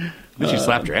dancer. She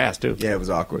slapped your ass, too. Yeah, it was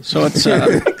awkward. So it's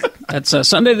that's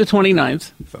Sunday the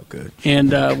 29th. Felt good.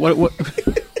 And what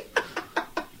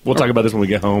We'll talk about this when we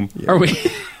get home. are we?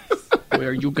 Where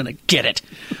are you going to get it?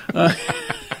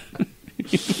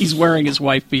 He's wearing his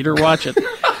wife beater. Watch it.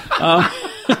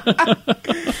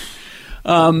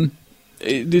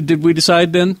 Did we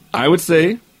decide then? I would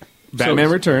say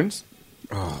Batman Returns.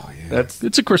 Oh, yeah.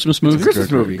 It's a Christmas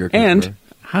movie. And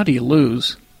how do you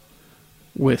lose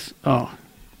with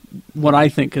what I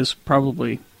think is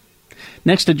probably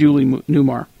next to Julie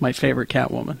Newmar, my favorite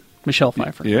Catwoman, Michelle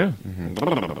Pfeiffer. Yeah.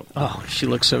 Oh, she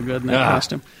looks so good in that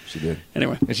costume. She did.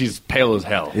 Anyway, and she's pale as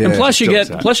hell. Yeah, and plus you got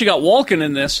Walken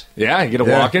in this. Yeah, you get a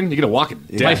Walken. You get a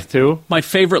Walken death too. My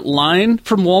favorite line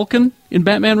from Walken in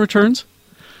Batman Returns: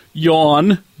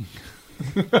 "Yawn."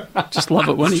 Just love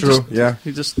it when he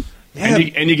just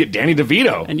and you get Danny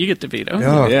DeVito. And you get DeVito.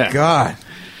 Oh God.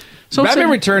 So Batman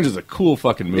Returns is a cool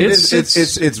fucking movie.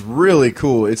 It's really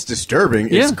cool. It's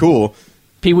disturbing. It's cool.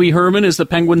 Pee Wee Herman is the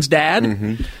Penguin's dad.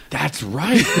 Mm-hmm. That's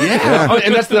right. Yeah. Oh,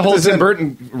 and that's the whole Tim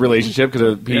Burton relationship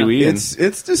because of Pee Wee.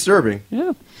 It's disturbing.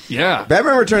 Yeah. Yeah.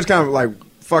 Batman Returns kind of like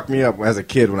fucked me up as a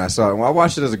kid when I saw it. When I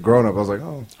watched it as a grown up, I was like,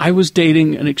 oh. I was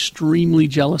dating an extremely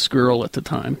jealous girl at the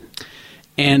time,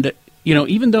 and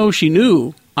even though she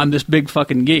knew I'm this big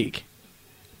fucking geek,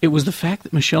 it was the fact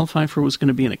that Michelle Pfeiffer was going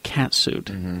to be in a cat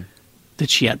suit that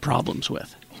she had problems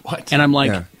with. What? And I'm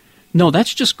like, no,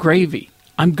 that's just gravy.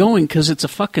 I'm going because it's a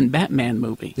fucking Batman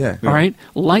movie. Yeah. All right?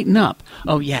 Lighten up.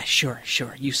 Oh, yeah, sure.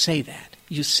 You say that.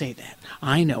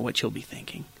 I know what you'll be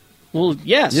thinking. Well,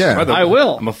 yes, I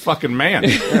will. I'm a fucking man.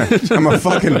 I'm a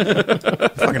fucking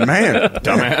man.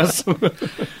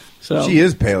 Dumbass. So, she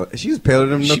is pale. She's paler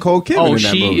than Nicole Kidman in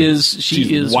that movie.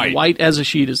 She is white as a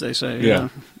sheet, as they say. Yeah.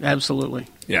 Absolutely.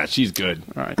 Yeah, she's good.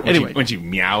 All right. Anyway. When she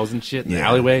meows and shit in the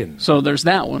alleyway. So there's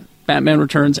that one. Batman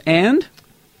Returns and...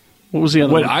 What was the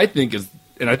other one? What I think is...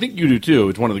 And I think you do too.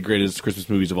 It's one of the greatest Christmas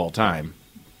movies of all time.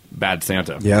 Bad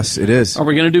Santa. Yes, it is. Are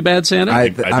we going to do Bad Santa?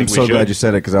 I'm so glad you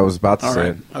said it because I was about to say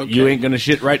it. Okay. You ain't going to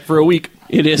shit right for a week.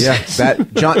 It is. Yeah,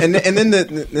 that John, and then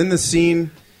the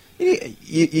scene.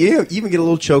 You even get a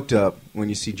little choked up when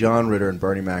you see John Ritter and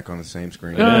Bernie Mac on the same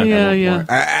screen. Oh yeah.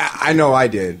 I know I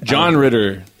did. John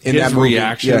Ritter in his that movie,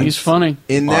 reaction. He's funny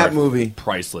in that movie.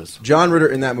 Priceless. John Ritter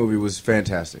in that movie was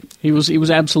fantastic. He was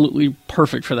absolutely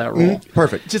perfect for that role.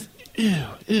 Perfect. Just ew.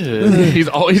 He's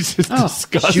always just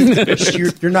disgusting.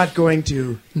 You're not going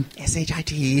to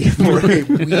SHIT for a week.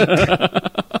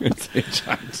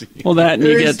 SHIT. Well, that and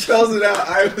you he get spells it out.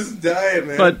 I was dying,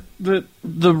 man.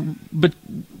 But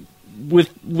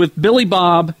with Billy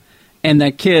Bob and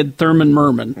that kid Thurman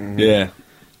Merman, yeah,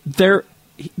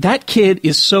 that kid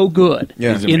is so good.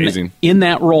 Yeah, he's amazing in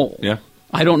that role. Yeah.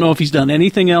 I don't know if he's done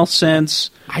anything else since.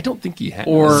 I don't think he has.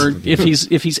 Or if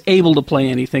he's able to play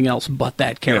anything else but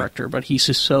that character. Yeah. But he's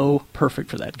just so perfect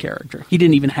for that character. He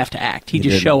didn't even have to act. He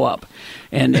just show up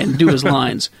and do his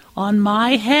lines. On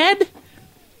my head?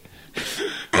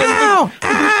 Ow!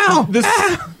 Ow!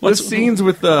 This scenes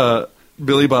with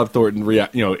Billy Bob Thornton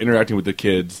interacting with the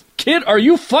kids. Kid, are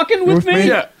you fucking with me?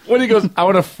 Yeah. When he goes, I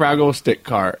want a Fraggle stick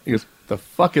car. He goes, the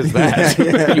fuck is that?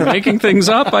 Are you making things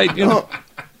up?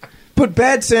 But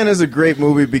Bad Santa is a great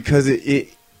movie because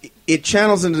it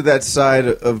channels into that side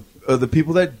of the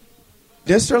people that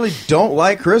necessarily don't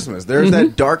like Christmas. There's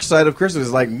that dark side of Christmas.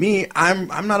 Like me,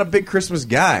 I'm not a big Christmas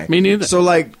guy. Me neither. So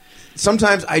like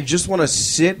sometimes I just want to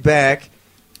sit back,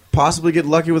 possibly get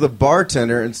lucky with a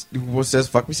bartender who says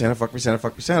 "fuck me Santa, fuck me Santa,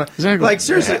 fuck me Santa." Exactly. Like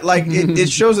seriously, like it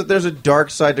shows that there's a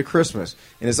dark side to Christmas,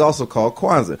 and it's also called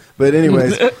Kwanzaa. But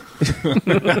anyways,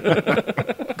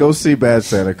 go see Bad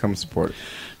Santa. Come support it.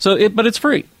 But it's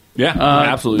free. Yeah,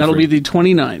 absolutely. That'll free. be the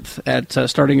 29th at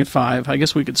starting at 5. I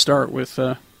guess we could start with.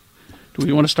 Do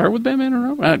we want to start with Batman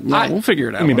or Robin? No, we'll figure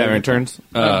it out. I mean, Batman Returns.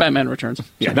 Batman Returns.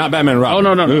 Yeah, not Batman and Robin.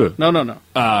 Oh no.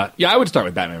 Yeah, I would start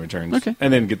with Batman Returns. Okay,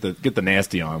 and then get the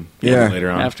nasty on. Yeah. Later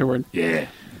on afterward. Yeah.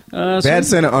 Bad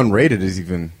Santa Unrated is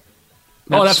even.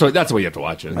 That's the way you have to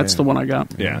watch it. That's the one I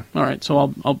got. Yeah. All right,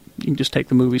 so you can just take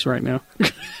the movies right now.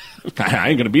 I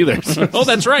ain't gonna be there. So. Oh,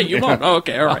 that's right. You won't. Oh,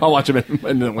 okay, all right. I'll watch him.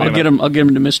 I'll get him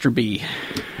to Mr. B,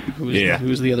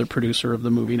 who's the other producer of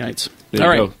the movie nights. All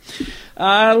right.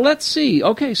 Let's see.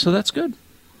 Okay, so that's good.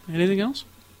 Anything else?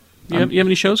 You have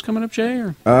any shows coming up, Jay?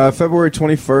 Or? February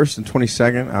 21st and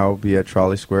 22nd, I'll be at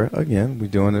Trolley Square again. We're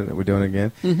doing it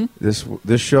again. Mm-hmm.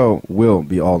 This show will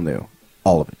be all new,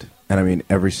 all of it. And I mean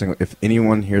every single. If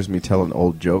anyone hears me tell an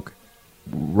old joke,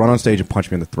 run on stage and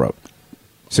punch me in the throat.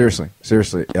 Seriously.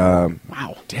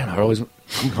 Wow. Damn, I'm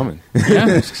coming.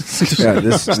 Yeah.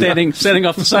 Standing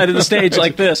off the side of the stage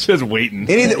like this. Just waiting.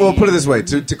 Well, put it this way.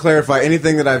 To clarify,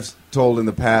 anything that I've told in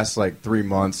the past, 3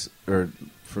 months, or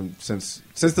since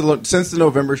the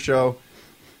November show,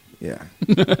 yeah.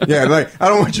 I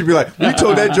don't want you to be like, we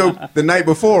told that joke the night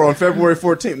before on February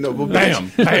 14th. No, well,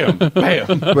 bam.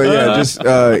 But yeah, just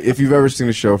if you've ever seen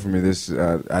a show from me,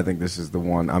 I think this is the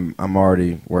one. I'm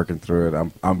already working through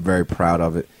it. I'm very proud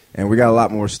of it, and we got a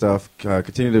lot more stuff.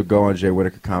 Continue to go on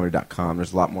jaywhitakercomedy.com.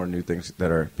 There's a lot more new things that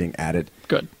are being added.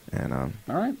 Good. And all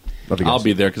right, love you guys. I'll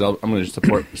be there because I'm going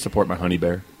to support my honey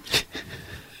bear.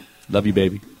 Love you,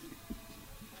 baby.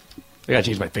 I gotta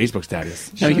change my Facebook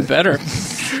status. No, you better.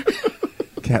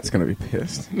 Kat's gonna be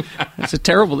pissed. It's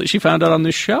terrible that she found out on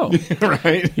this show.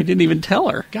 Right? You didn't even tell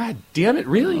her. God damn it!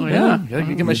 Really? Oh, yeah.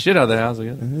 Gotta get my shit out of the house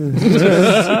again.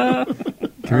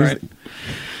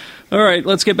 All right.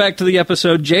 Let's get back to the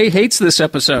episode. Jay hates this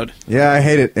episode. Yeah, I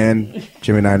hate it. And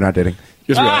Jimmy and I are not dating.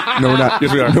 Yes, we are. No, we're not.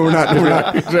 Yes, we are. No, we're not. No, we're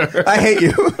not. I hate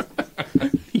you.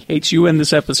 He hates you in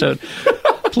this episode.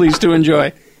 Please do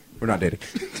enjoy. We're not dating.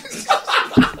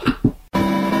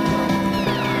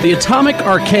 The Atomic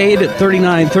Arcade at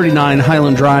 3939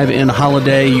 Highland Drive in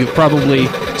Holiday. You've probably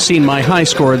seen my high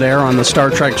score there on the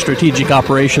Star Trek Strategic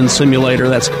Operations Simulator.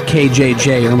 That's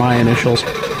KJJ are my initials.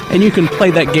 And you can play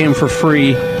that game for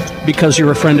free because you're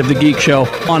a friend of the Geek Show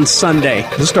on Sunday.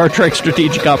 The Star Trek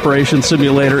Strategic Operations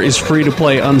Simulator is free to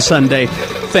play on Sunday.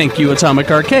 Thank you,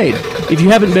 Atomic Arcade. If you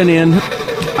haven't been in,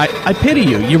 I pity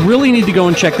you. You really need to go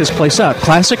and check this place out.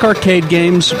 Classic arcade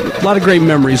games, a lot of great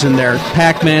memories in there.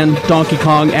 Pac-Man, Donkey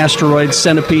Kong, Asteroid,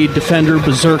 Centipede, Defender,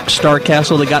 Berserk, Star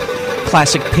Castle. They got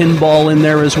classic pinball in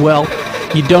there as well.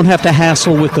 You don't have to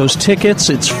hassle with those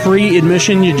tickets. It's free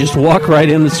admission. You just walk right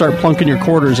in and start plunking your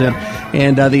quarters in.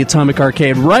 And the Atomic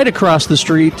Arcade right across the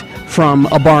street from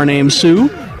a bar named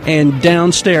Sue, and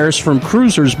downstairs from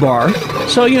Cruiser's Bar.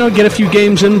 So, get a few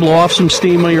games in, blow off some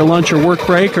steam on your lunch or work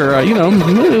break, or,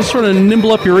 sort of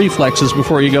nimble up your reflexes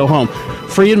before you go home.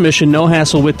 Free admission, no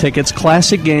hassle with tickets,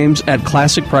 classic games at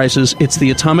classic prices. It's the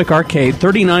Atomic Arcade,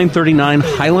 3939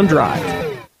 Highland Drive.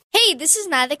 Hey, this is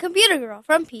Nai the Computer Girl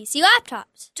from PC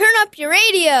Laptops. Turn up your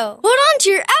radio. Hold on to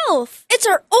your elf. It's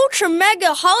our ultra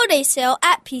mega holiday sale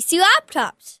at PC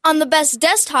Laptops on the best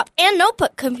desktop and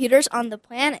notebook computers on the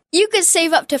planet. You could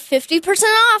save up to 50%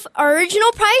 off our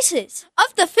original prices.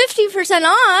 Up to 50%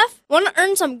 off? Want to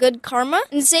earn some good karma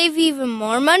and save even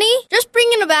more money? Just bring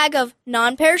in a bag of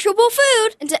non-perishable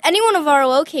food into any one of our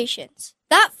locations.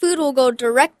 That food will go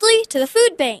directly to the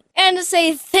food bank. And to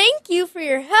say thank you for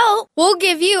your help, we'll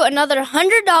give you another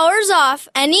 $100 off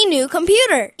any new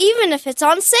computer, even if it's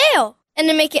on sale. And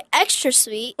to make it extra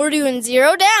sweet, we're doing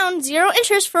 0 down, 0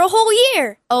 interest for a whole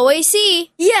year.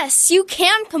 OAC. Yes, you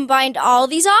can combine all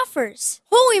these offers.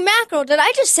 Holy mackerel, did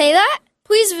I just say that?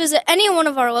 Please visit any one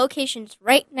of our locations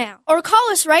right now. Or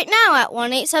call us right now at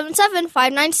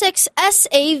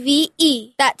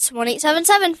 1-877-596-SAVE. That's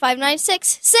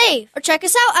 1-877-596-SAVE. Or check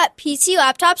us out at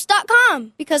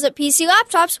PCLaptops.com. Because at PC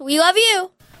Laptops, we love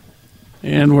you.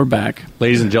 And we're back.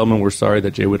 Ladies and gentlemen, we're sorry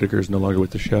that Jay Whittaker is no longer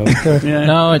with the show. Yeah.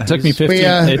 No, it took me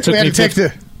 15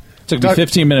 took me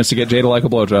 15 minutes to get Jay to like a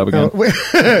blowjob again.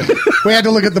 We had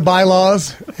to look at the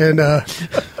bylaws, and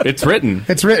it's written.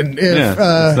 It's written. If,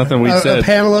 it's nothing we said. A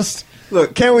panelist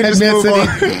look, can't we just move on?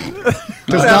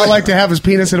 Does not like to have his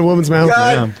penis in a woman's mouth.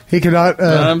 God. He cannot.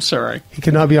 I'm sorry. He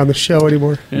cannot be on the show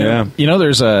anymore. Yeah.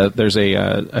 There's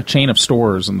a chain of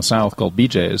stores in the South called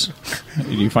BJ's.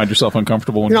 Do you find yourself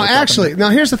uncomfortable when actually, now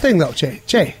here's the thing, though, Jay.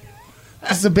 This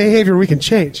is a behavior we can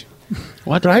change.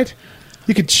 What? Right?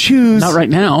 You could choose. Not right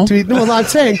now. No, I'm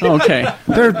saying. Okay.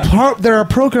 There are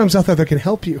programs out there that can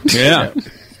help you. Yeah.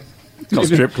 Called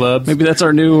strip clubs. Maybe that's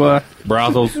our new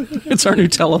brothels. It's our new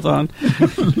telethon.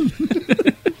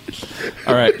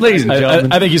 All right, ladies and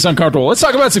gentlemen. I think he's uncomfortable. Let's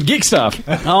talk about some geek stuff.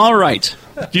 All right.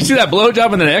 Did you see that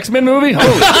blowjob in the X-Men movie?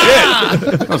 Holy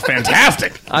shit. That was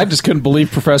fantastic. I just couldn't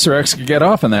believe Professor X could get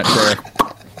off in that chair.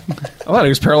 I thought he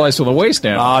was paralyzed from the waist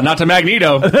down. Not to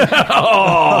Magneto.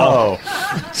 Oh.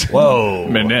 Whoa.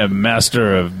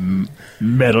 Master of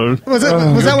metal. Was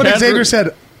that what Xavier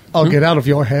said? I'll get out of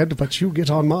your head, but you get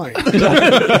on mine. You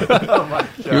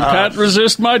can't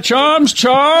resist my charms,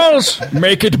 Charles.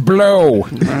 Make it blow. All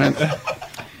right.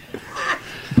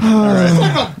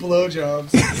 Talk about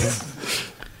blowjobs.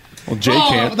 Well, Jay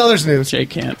can't. No, there's news. Jay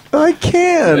can't. I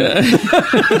can.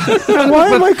 Why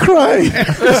am I crying?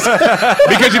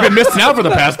 Because you've been missing out for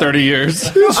the past 30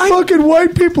 years. These fucking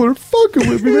white people are fucking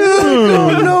with me.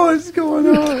 I don't know what's going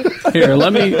on. Here,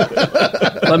 let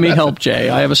me help Jay.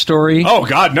 I have a story. Oh,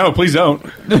 God, no, please don't.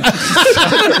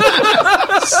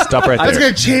 Stop right there. That's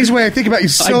going to change the way I think about you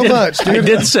so much, dude. I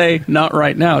did say not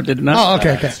right now, did not. Oh,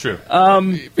 okay. That's true.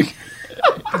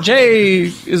 Jay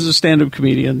is a stand-up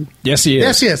comedian. Yes, he is.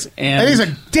 Yes, he is. And he's a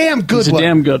damn good He's one. a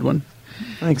damn good one.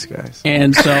 Thanks, guys.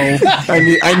 And so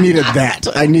I needed that.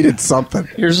 I needed something.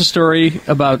 here's a story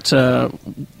about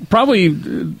probably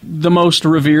the most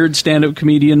revered stand-up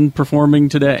comedian performing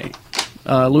today,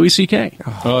 Louis C.K.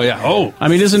 Oh, yeah. Oh. I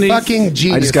mean, isn't he Fucking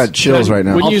genius. I just got chills right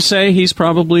now. Wouldn't you say he's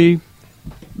probably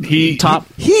top?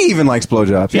 He even likes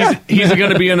blowjobs. Yeah. He's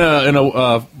going to be in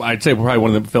a I'd say probably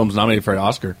one of the films nominated for an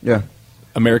Oscar. Yeah.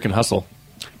 American Hustle.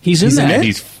 He's in that.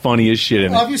 He's funny as shit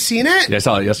in it. Oh, have you seen it? Yeah, I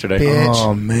saw it yesterday. Bitch.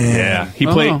 Oh, man. Yeah,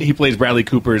 he plays Bradley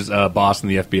Cooper's boss in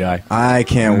the FBI. I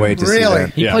can't wait to see Really?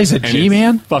 that. He plays a And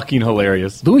G-man? it's fucking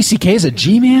hilarious. Louis C.K. is a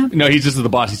G-man? No, he's just the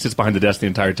boss. He sits behind the desk the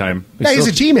entire time. Yeah, he's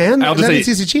a G-man. I'll just That say means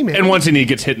he's a G-man. And once he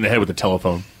gets hit in the head with a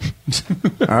telephone.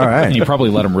 All right. And you probably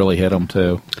let him really hit him,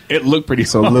 too. It looked pretty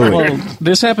So, hard. Louis. Well,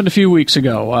 this happened a few weeks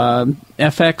ago.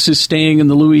 FX is staying in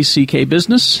the Louis C.K.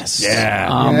 business.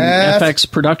 Yeah. Yes.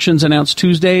 FX Productions announced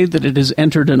Tuesday that it has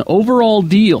entered an overall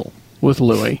deal with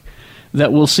Louis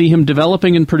that will see him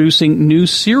developing and producing new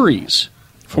series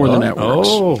for the networks.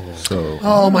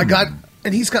 Oh, my God.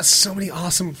 And he's got so many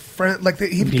awesome friends. Like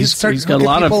He's got a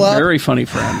lot of very funny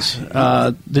friends.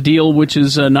 The deal, which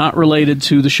is not related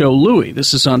to the show Louis,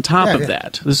 this is on top of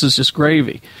that. This is just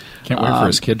gravy. Can't wait for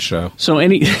his kid's show. So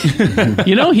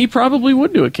he probably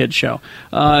would do a kid's show.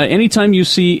 Anytime you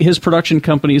see his production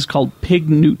company is called Pig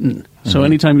Newton. So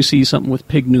anytime you see something with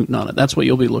Pig Newton on it, that's what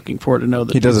you'll be looking for to know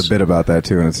that He does a bit about that,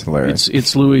 too, and it's hilarious.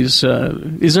 It's Louis'.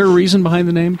 Is there a reason behind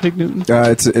the name Pig Newton?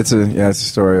 It's a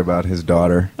story about his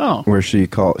daughter. Oh. Where she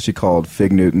called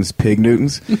Fig Newtons Pig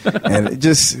Newtons, and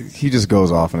he just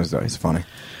goes off on his daughter. He's funny.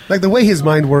 Like, the way his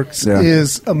mind works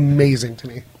is amazing to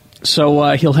me.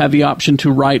 So he'll have the option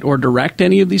to write or direct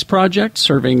any of these projects,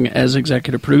 serving as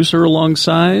executive producer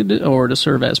alongside, or to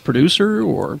serve as producer,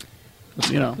 or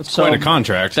That's quite a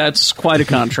contract. That's quite a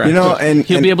contract. And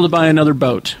he'll be able to buy another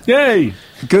boat. Yay!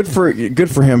 Good for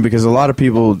him, because a lot of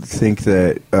people think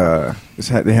that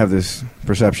they have this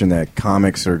perception that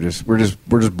comics are we're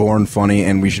just born funny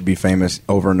and we should be famous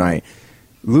overnight.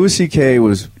 Louis C.K.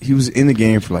 was in the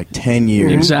game for like 10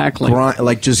 years, exactly,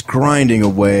 just grinding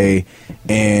away,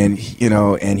 and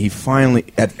he finally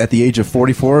at the age of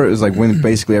 44 is like when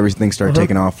basically everything started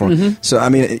taking off for him. So I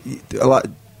mean, a lot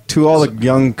to all the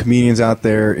young comedians out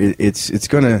there, it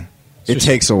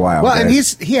takes a while. Well,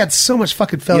 guys. and he had so much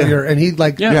fucking failure, and he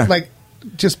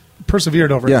just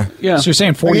persevered over it. Yeah. So you're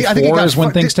saying 44 is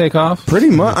when things take off? Pretty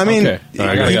much. I mean,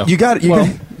 okay. you got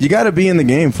to be in the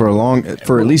game for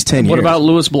at least 10 years. What about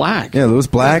Louis Black? Yeah, Louis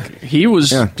Black. He was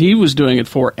doing it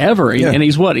forever, and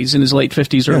he's in his late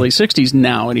 50s, early 60s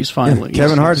now, and he's finally.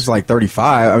 Kevin Hart is like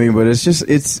 35. I mean, but it's just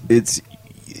it's.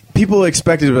 People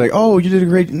expected to be like, oh, you did a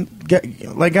great...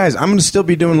 Like, guys, I'm going to still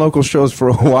be doing local shows for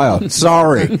a while.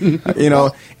 Sorry.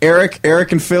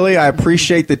 Eric in Philly, I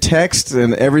appreciate the text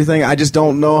and everything. I just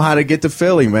don't know how to get to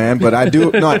Philly, man. But I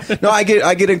do... No, I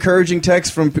get encouraging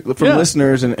texts from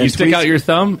listeners. And you stick tweets. out your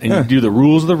thumb and you do the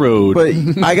rules of the road. But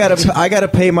I gotta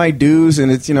pay my dues,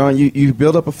 and it's, you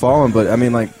build up a following. But, I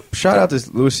mean, like, shout out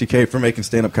to Louis C.K. for making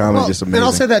stand-up comedy just amazing. And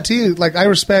I'll say that to you. Like, I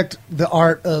respect the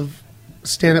art of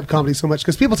stand-up comedy so much,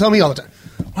 because people tell me all the time,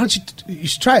 why don't you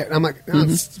should try it. And I'm like,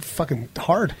 it's fucking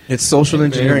hard. It's social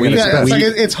engineering.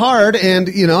 It's hard, and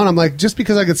and I'm like, just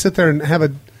because I could sit there and I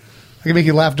can make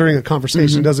you laugh during a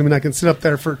conversation doesn't mean I can sit up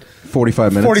there for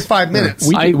 45 minutes. 45 minutes.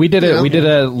 We did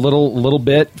a little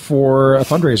bit for a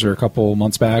fundraiser a couple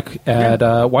months back at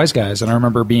Wise Guys, and I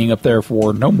remember being up there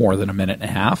for no more than a minute and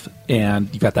a half,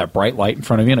 and you got that bright light in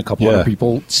front of you and a couple other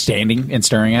people standing and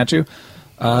staring at you.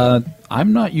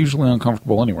 I'm not usually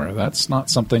uncomfortable anywhere. That's not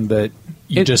something that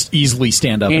you just easily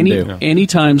stand up and do.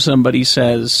 Anytime somebody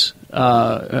says,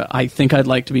 I think I'd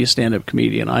like to be a stand-up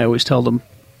comedian. I always tell them,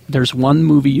 there's one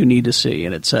movie you need to see,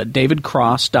 and it's a David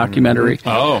Cross documentary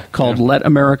called Let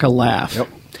America Laugh. Yep.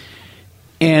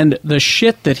 And the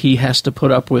shit that he has to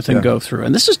put up with and go through.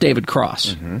 And this is David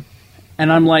Cross.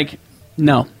 And I'm like,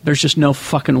 no, there's just no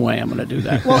fucking way I'm going to do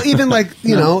that. Well, even like,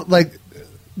 you know, like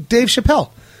Dave Chappelle.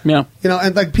 Yeah. You know,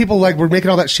 and like people like were making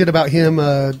all that shit about him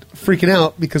freaking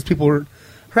out because people were,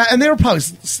 and they were probably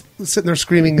sitting there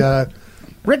screaming,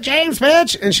 Rick James,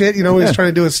 bitch, and shit. You know, he was trying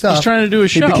to do his stuff. He's trying to do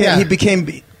his show. He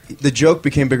became the joke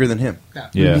became bigger than him.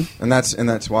 Yeah. And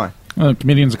that's why.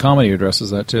 Comedians of Comedy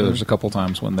addresses that too. There's a couple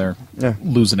times when they're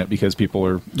losing it because people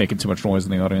are making too much noise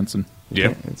in the audience. And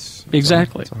it's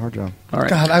exactly. It's a hard job. All right.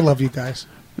 God, I love you guys.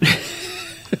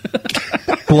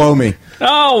 Blow me.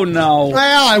 Oh no.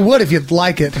 Well, I would if you'd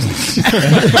like it.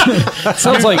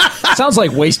 sounds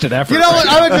like wasted effort. You know what?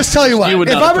 I would just tell you what. You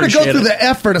If I were to go through the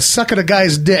effort of sucking a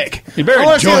guy's dick, you better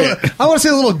enjoy it. I want to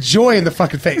see a little joy in the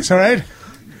fucking face. All right.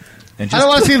 I don't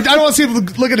want to see him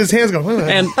look at his hands. Go.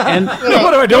 And what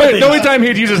am I doing? The only time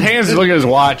he'd use his hands is looking at his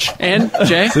watch. And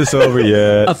Jay, is this over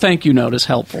yet? A thank you note is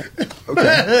helpful.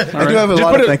 Okay. I do have a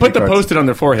lot of thank you Put the cards. Post-it on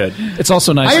their forehead. It's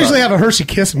also nice. I usually have a Hershey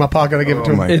Kiss in my pocket. I give it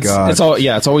to him. Oh my God. It's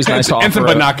always nice to And some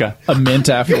offer Banaka. a mint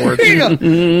afterwards. Here you go.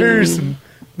 Here's some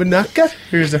Banaka.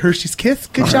 Here's a Hershey's Kiss.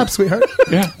 Good job, sweetheart.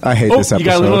 Yeah. I hate this episode. You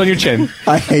got a little on your chin.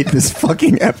 I hate this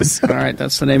fucking episode. All right,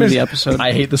 that's the name of the episode.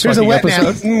 I hate this Here's a fucking wet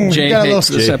episode. nap. Jay You got a hates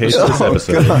little, this Jay hates episode. this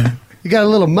episode. you got a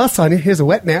little muss on you. Here's a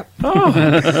wet nap.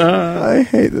 I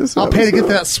hate this I'll pay to get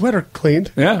episode. that sweater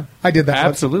cleaned. Yeah. I did that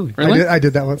Absolutely. once. Really? I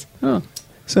did that once.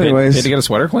 So anyways. Paid to get a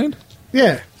sweater cleaned?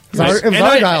 Yeah. It was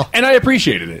Argyle. And I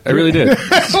appreciated it. I really did.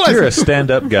 You're a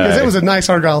stand-up guy. Because it was a nice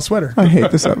Argyle sweater. I hate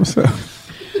this episode.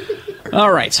 All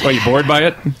right. Are you bored by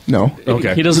it? No.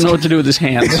 Okay. He doesn't know what to do with his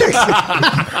hands.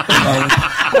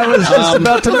 I was just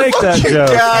about to make that joke.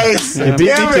 Guys. You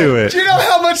beat me to it. Do you know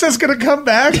how much that's going to come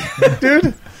back,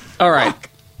 dude? All right.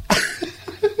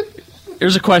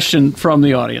 Here's a question from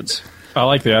the audience. I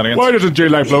like the audience. Why doesn't Jay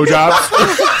like blowjobs?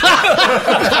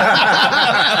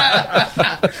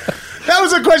 That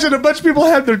was a question a bunch of people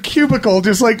had in their cubicle,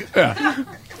 just like...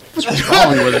 What's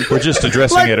wrong with him? We're just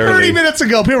addressing like it 30 early. minutes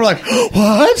ago, people were like,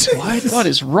 what? What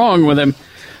is wrong with him?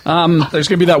 There's going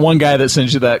to be that one guy that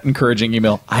sends you that encouraging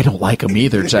email. I don't like them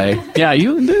either, Jay. Yeah,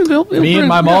 Me and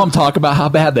my mom talk about how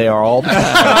bad they are all the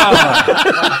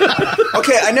time.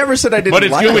 Okay, I never said I didn't But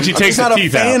it's like good when them. she takes I'm the just not a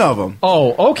teeth fan out. of them.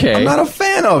 Oh, okay. I'm not a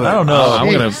fan of it. I don't know.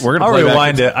 We're gonna I'll play back.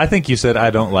 rewind it. I think you said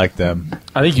I don't like them.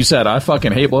 I think you said I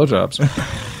fucking hate blowjobs.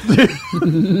 I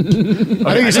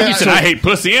think you said, I hate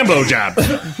pussy and blowjobs.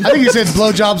 I think you said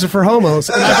blowjobs are for homos.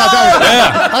 And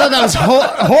I thought that was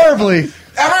horribly...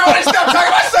 Everybody stop talking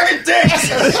about sucking dicks!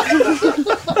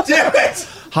 Damn it!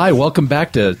 Hi, welcome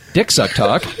back to Dick Suck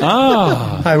Talk.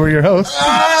 Hi, we're your hosts.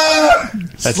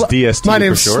 That's DST My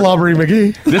name's for short. Slobbery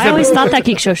McGee. I always thought that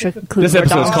geek show should include This more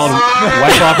episode's dongs. called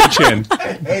Wipe Off Your Chin.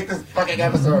 I hate this fucking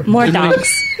episode. More dongs.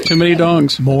 Too many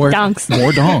dongs. More Donks.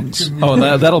 More dongs.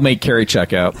 Oh, that'll make Carrie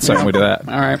check out the second we do that.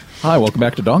 All right. Hi, welcome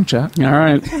back to Dong Chat. All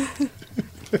right.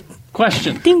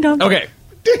 Question. Ding dong. Okay.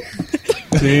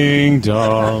 Ding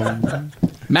dong.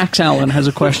 Max Allen has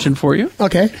a question for you.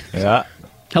 Okay. Yeah.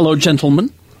 Hello,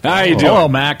 gentlemen. How you doing? Hello,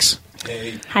 Max.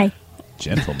 Hi.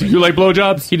 Gentlemen. You like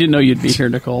blowjobs? He didn't know you'd be here,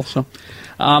 Nicole. So,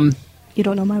 You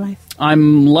don't know my life.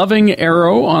 I'm loving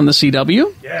Arrow on the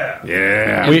CW.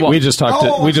 Yeah. We just talked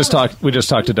to we just talked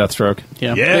to Deathstroke.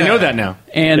 Yeah. They know that now.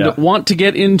 And Yeah. want to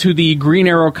get into the Green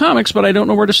Arrow comics, but I don't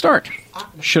know where to start.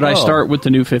 Should I start with the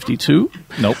New 52?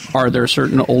 Nope. Are there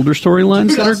certain older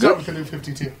storylines that are good? with the new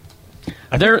 52.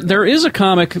 There is a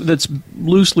comic that's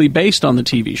loosely based on the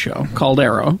TV show called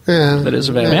Arrow that is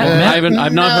available. I've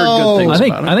not heard good things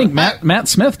about it. I think Matt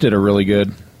Smith did a really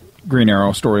good Green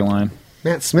Arrow storyline.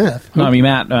 Matt Smith. No, I mean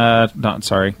Matt.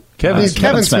 Sorry, Kevin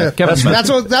Smith. Kevin Smith. That's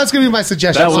going to be my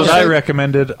suggestion. That's what Okay. I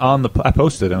recommended on the. I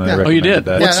posted and I Yeah. recommended Oh, you did?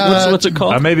 that. What's it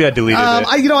called? Maybe I deleted it.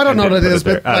 I don't know what it didn't is,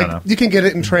 put it but there. I don't know. like, you can get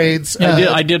it in trades.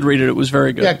 I did read it. It was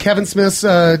very good. Yeah, Kevin Smith's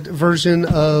version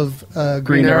of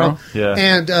Green Arrow. Yeah.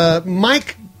 And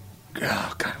Mike,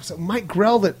 was it Mike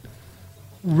Grell that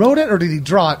wrote it, or did he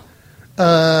draw it?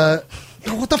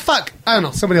 What the fuck? I don't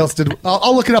know. Somebody else did.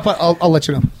 I'll look it up. I'll let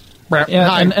you know. Yeah,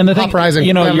 Hi, and the thing, Hop Rising.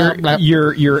 you know, Blah, blah, blah.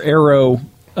 your Arrow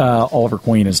Oliver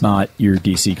Queen is not your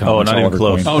DC comics. Oh, not even Oliver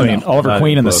close. Queen. Oh, I mean, no. Oliver Not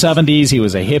Queen in even the close. '70s, he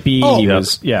was a hippie. Oh. He Yep.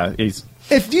 was, he's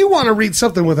If you want to read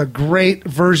something with a great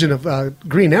version of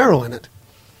Green Arrow in it,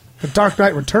 The Dark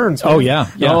Knight Returns. man. Oh yeah.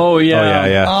 Oh,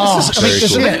 This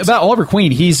is shit. about Oliver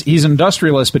Queen. He's an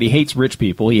industrialist, but he hates rich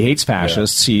people. He hates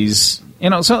fascists. He's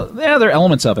so there are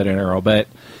elements of it in Arrow, but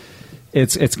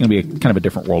it's going to be kind of a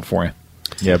different world for you.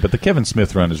 Yeah, but the Kevin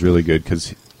Smith run is really good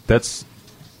because that's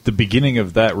the beginning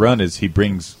of that run. Is he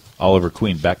brings Oliver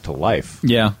Queen back to life?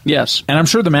 Yeah. Yes. And I'm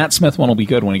sure the Matt Smith one will be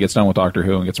good when he gets done with Doctor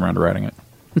Who and gets around to writing it.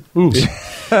 Ooh.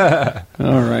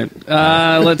 All right.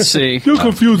 Let's see. You're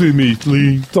confusing me,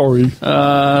 Lee. Sorry. Wait,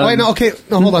 no, okay.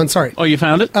 No, hold on. Sorry. Oh, you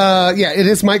found it? Yeah, it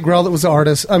is Mike Grell that was the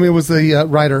artist. I mean, it was the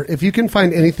writer. If you can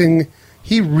find anything,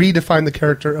 he redefined the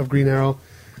character of Green Arrow.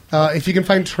 If you can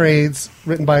find trades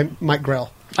written by Mike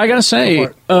Grell. I gotta say,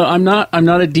 I'm not a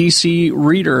DC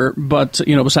reader, but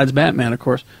besides Batman, of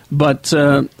course. But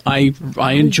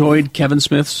I enjoyed Kevin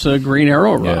Smith's Green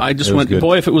Arrow. Yeah, I just went, good.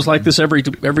 Boy, if it was like this every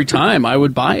time, I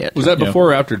would buy it. Was that before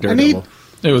or after Daredevil?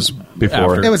 It was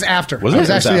before. After. It was after. Was it it? was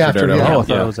actually after. Daredevil. Yeah. Oh, I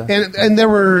thought it was after. And there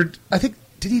were, I think,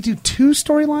 did he do 2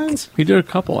 storylines? He did a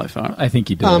couple, I thought. I think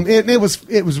he did. It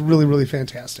was really, really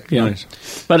fantastic. Yeah.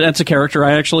 Nice. But that's a character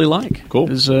I actually like.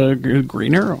 Cool. Is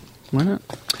Green Arrow. Why not?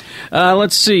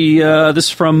 Let's see. This is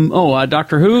from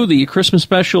Doctor Who. The Christmas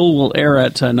special will air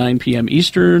at 9 p.m.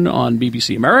 Eastern on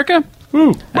BBC America.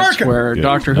 Ooh, That's America! where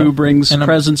Doctor Who brings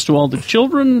presents to all the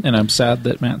children. And I'm sad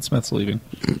that Matt Smith's leaving.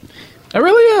 I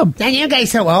really am. Yeah, you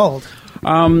guys so old.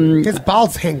 His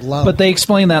balls hang low. But they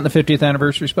explained that in the 50th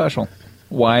anniversary special.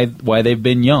 Why they've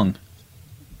been young.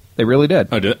 They really did.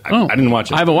 I didn't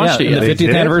watch it. I haven't watched it yet. The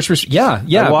 50th anniversary. Yeah.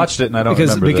 I watched it and I don't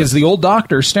remember because this. the old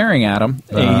doctor's staring at him.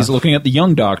 And he's looking at the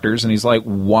young doctors and he's like,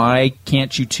 "Why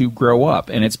can't you two grow up?"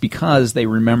 And it's because they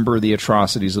remember the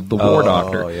atrocities of the War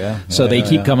Doctor. Yeah. So they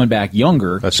keep coming back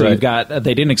younger. That's so right. you've got.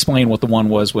 They didn't explain what the one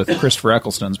was with Christopher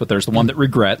Eccleston's, but there's the one that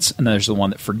regrets and there's the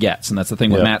one that forgets. And that's the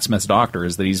thing with Yep. Matt Smith's Doctor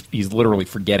is that he's literally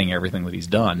forgetting everything that he's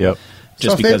done. Yep. Just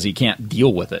So if because they- he can't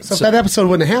deal with it. So if that episode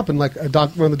wouldn't have happened, like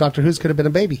one of the Doctor Who's could have been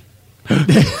a baby.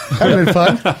 That would have been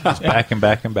fun. Back and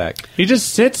back and back. He just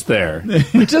sits there.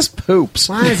 he just poops.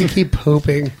 Why does he keep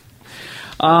pooping?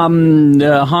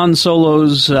 Han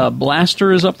Solo's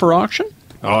blaster is up for auction.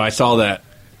 Oh, I saw that.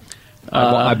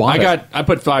 I bought it. I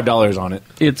put $5 on it.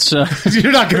 It's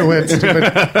You're not going to win,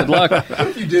 stupid. good luck.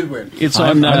 If you did win. It's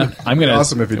on. I'm gonna.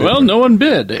 Awesome if you did. Well, win. no one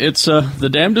bid. It's the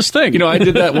damnedest thing. I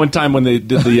did that one time when they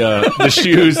did the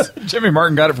shoes. Jimmy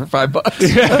Martin got it for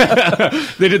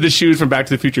 $5. They did the shoes from Back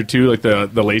to the Future 2, like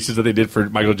the laces that they did for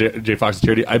Michael J. Fox's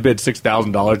charity. I bid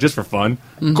 $6,000 just for fun.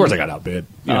 Of course, I got outbid.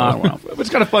 well. It's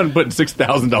kind of fun putting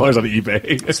 $6,000 on eBay.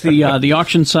 It's the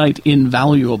auction site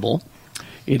Invaluable.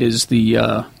 It is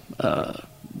the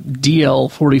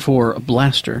DL44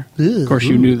 blaster. Of course,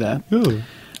 you knew that.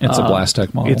 It's a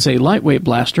Blastech model. It's a lightweight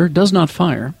blaster, does not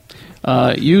fire.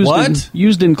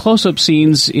 Used in close-up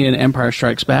scenes in Empire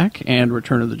Strikes Back and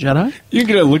Return of the Jedi. You can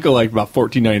get a lookalike about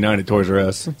 $14.99 at Toys R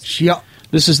Us. Yeah.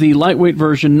 This is the lightweight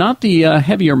version, not the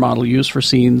heavier model used for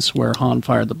scenes where Han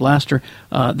fired the blaster.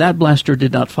 That blaster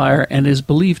did not fire and is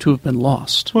believed to have been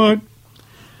lost. What?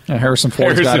 Yeah, Harrison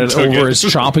Ford's got it Harrison took over it. his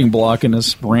chopping block in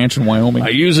his ranch in Wyoming. I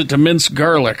use it to mince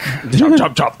garlic. Chop,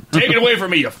 chop, chop. Take it away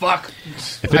from me, you fuck.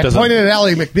 If it I doesn't, pointed at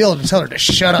Ally McBeal to tell her to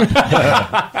shut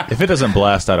up. if it doesn't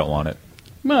blast, I don't want it.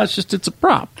 Well, it's a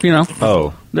prop,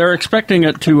 Oh, They're expecting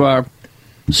it to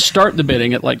start the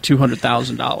bidding at like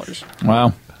 $200,000. Wow.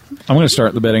 I'm going to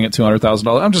start the bidding at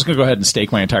 $200,000. I'm just going to go ahead and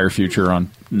stake my entire future on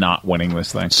not winning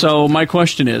this thing. So my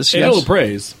question is, A little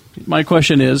praise. my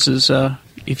question is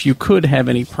if you could have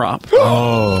any prop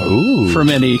from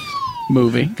any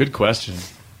movie, Good question.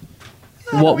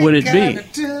 what would it be?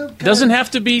 Doesn't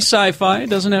have to be sci-fi.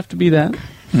 Doesn't have to be that.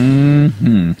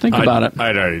 Think about it.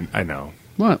 I know.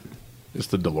 What? It's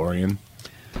the DeLorean.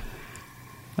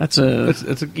 That's a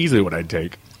It's easily what I'd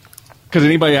take. Because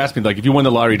anybody asks me, like, if you won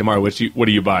the lottery tomorrow, what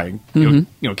are you buying? You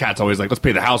know, Cat's always like, let's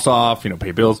pay the house off,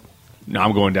 pay bills. No,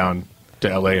 I'm going down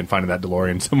to L.A. and finding that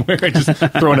DeLorean somewhere and just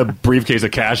throwing a briefcase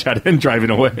of cash at it and driving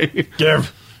away.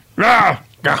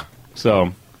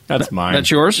 So, that's mine.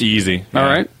 That's yours? Easy. all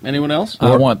right. Anyone else?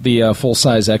 I want the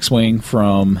full-size X-Wing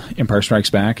from Empire Strikes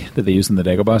Back that they use in the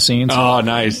Dagobah scenes. Oh,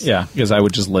 nice. Yeah, because I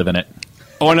would just live in it.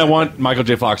 Oh, and I want Michael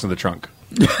J. Fox in the trunk.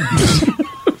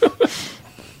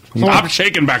 Stop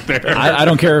shaking back there. I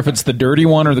don't care if it's the dirty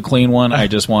one or the clean one. I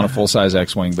just want a full-size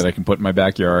X-Wing that I can put in my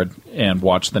backyard and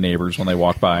watch the neighbors when they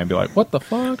walk by and be like, what the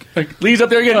fuck? Like, Lee's up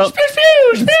there again. I'm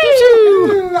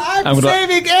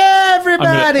saving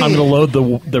everybody. I'm going to load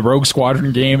the Rogue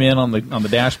Squadron game in on the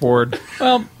dashboard.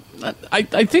 Well, I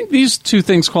think these two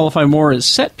things qualify more as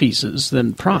set pieces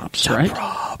than props, right?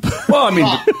 Well, I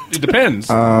mean, it depends.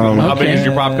 How big is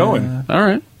your prop going? All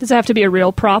right. Does it have to be a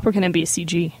real prop or can it be a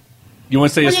CG? You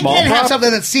want to say a You small can't have prop?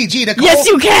 something that's CG, Nicole. Yes,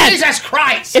 you can. Jesus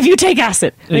Christ. If you take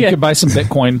acid. You could buy some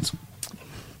Bitcoins.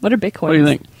 What are Bitcoins? What do you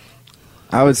think?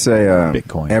 I would say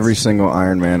Bitcoins. every single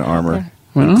Iron Man armor,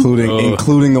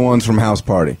 including the ones from House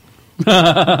Party.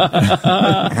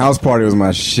 House Party was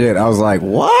my shit. I was like,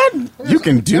 what? You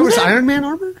can do There was that? Iron Man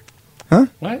armor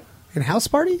What? in House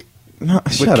Party? No,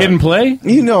 With shut Kid up. and Play?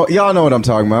 Y'all know what I'm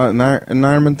talking about. In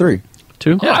Iron Man 3.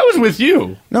 2? Yeah, I was with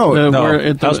you. No, No, Where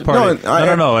it- House Party.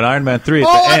 No. In Iron Man 3 at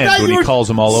Oh, the I end thought when you he were- calls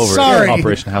them all over. Sorry.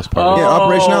 Operation House Party. yeah,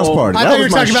 Operation House Party. I That thought you were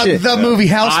was my talking about shit. the movie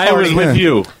House I Party. was with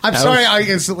you. I'm sorry, I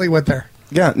instantly went there.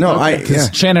 Yeah, no,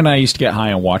 Shannon and I used to get high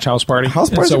and watch House Party. House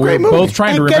And Party's so a we great were movie. both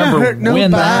trying to Ain't gonna remember hurt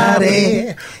when that.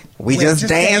 nobody. We We're just just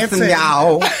dancing, dancing.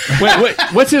 y'all. Wait,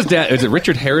 what's his dad? Is it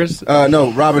Richard Harris?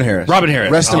 No, Robin Harris. Robin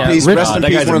Harris. Rest in Oh. peace. Yeah. Rest in That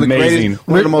peace. guy's One of the amazing. greatest,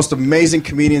 one of the most amazing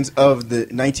comedians of the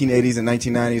 1980s and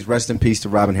 1990s. Rest in peace to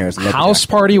Robin Harris. Love the House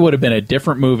guy. Party would have been a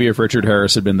different movie if Richard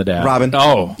Harris had been the dad. Robin.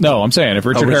 Oh. No, I'm saying if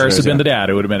Richard Richard Harris had Harris, been yeah. the dad,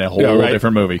 it would have been a whole Yeah, right.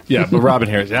 different movie. Yeah, but Robin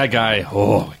Harris, that guy,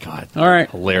 oh my God. All right.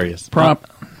 Hilarious. Prop.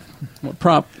 What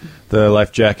prop? The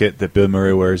life jacket that Bill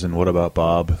Murray wears in What About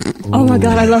Bob? Oh my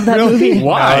god, I love that movie.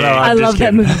 Why? No, I I'm just love that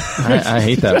kidding. movie. I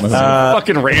hate that movie.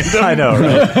 Fucking random. I know,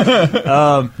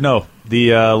 right? No,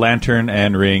 the lantern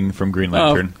and ring from Green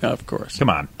Lantern. Oh, of course. Come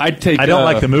on. I'd take. I don't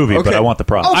like the movie, but okay. I want the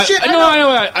prop. Oh, shit. I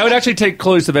know. I would actually take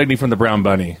Chloe Sevigny from the Brown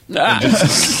Bunny. All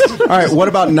right, what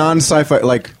about non-sci-fi?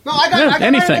 Like, No, I got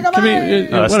Anything. Can we,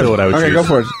 That's still what I would okay, choose. go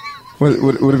for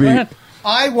it. Would it be? ahead.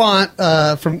 I want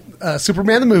from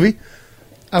Superman the movie.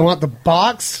 I want the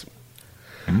box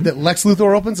that Lex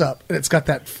Luthor opens up, and it's got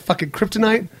that fucking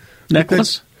kryptonite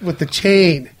Necklace? with the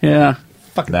chain. Yeah.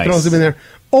 Fucking Nice. throws him in there.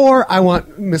 Or I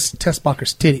want Miss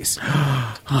Tessbacher's titties.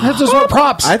 That's just what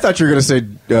props. I thought you were going to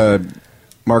say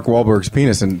Mark Wahlberg's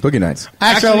penis in Boogie Nights.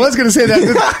 Actually, I was going to say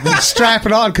that. Strap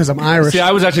it on because I'm Irish. See,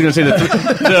 I was actually going to say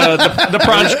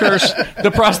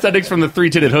the prosthetics from the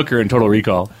three-titted hooker in Total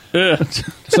Recall.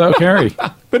 So, Carrie.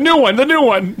 The new one.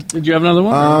 Did you have another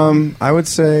one? I would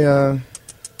say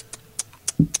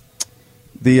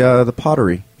the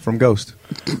pottery from Ghost.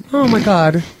 Oh my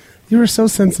god, you were so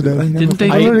sensitive. Didn't they-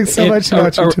 I'm learning so much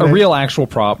about you a today. real actual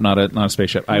prop, not a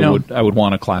spaceship. I No. would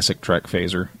want a classic Trek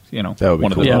phaser. You know, That would be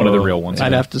one cool. of the Yeah. one of the real ones.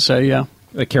 I'd have to say, yeah.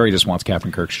 Carrie just wants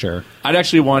Captain Kirk's chair. I'd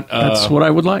actually want. That's what I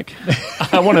would like.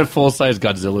 I want a full-size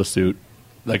Godzilla suit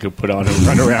that I could put on and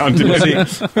run around.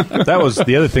 That was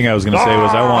the other thing I was going to say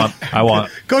was I want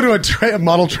Go to a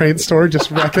model train store, just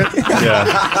wreck it.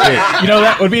 yeah. You know,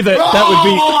 that would be the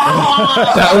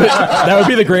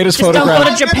greatest Just don't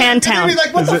photograph. go to Japantown. Be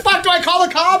like, what the fuck do I call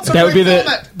the cops? That would be Film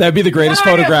it. that'd be the greatest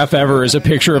photograph ever. Is a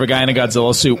picture of a guy in a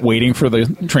Godzilla suit waiting for the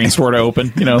train store to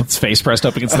open. You know, his face pressed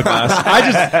up against the glass.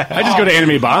 I just go to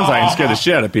Anime Bonsai and scare the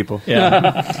shit out of people.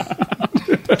 Yeah,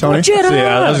 Tony? So,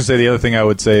 yeah, I was going to say the other thing I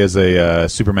would say is a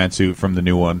Superman suit from the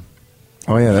new one.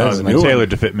 Oh, yeah, that Oh, is the nice. new one. Tailored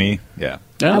to fit me. Yeah.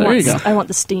 Yeah, I there you go. want, I want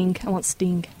the Sting. I want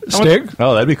Sting. Stig,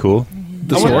 Oh, that'd be cool.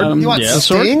 the sword. You want yeah, the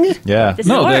sword? Sting? Yeah. The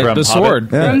No, sword. the From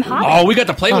sword. Yeah. From Hobbit. Oh, we got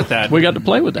to play with that. We got to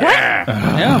play with that.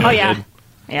 Oh yeah,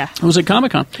 yeah. It was at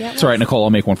Comic-Con. It's all right, Nicole. I'll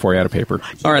make one for you out of paper.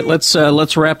 All right, let's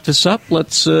wrap this up.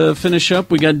 Let's finish up.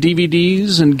 We got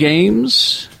DVDs and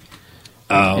games.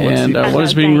 And what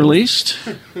is being released?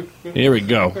 Here we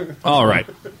go. All right.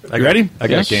 You ready? I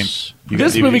got Yes. games. You got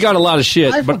This movie DVDs? got a lot of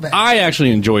shit, I feel but bad. I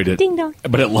actually enjoyed it. Ding dong.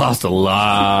 But it lost a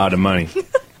lot of money.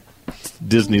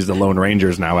 Disney's The Lone Ranger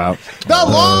is now out. The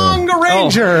Long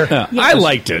Ranger. Yeah, I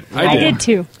liked it. I did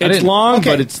too. It's long, Okay.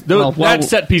 but it's Well, that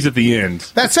set piece at the end.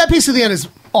 That set piece at the end is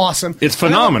awesome. It's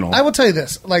phenomenal. I will tell you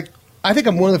this. Like, I think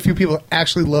I'm one of the few people that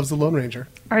actually loves the Lone Ranger.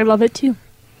 I love it too.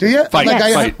 Do you? Fight, Like,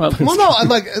 yes. I, fight. Well, no. I'm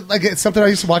like it's something I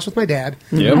used to watch with my dad.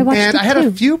 Yep. I watched And it I had too.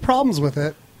 a few problems with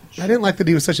it. I didn't like that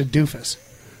he was such a doofus,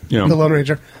 Yeah. the Lone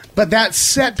Ranger. But that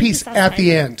set piece at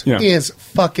the end Yeah. is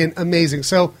fucking amazing.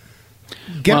 So,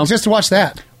 Well- just to watch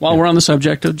that. While we're on the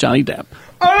subject of Johnny Depp,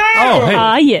 Oh,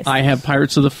 hey. Yes. I have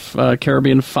Pirates of the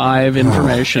Caribbean 5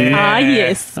 information.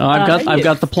 Yes. I've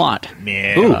got the plot.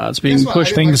 It's being Guess what? I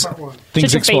pushed. didn't like Things part one. things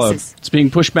Shut your explode faces. It's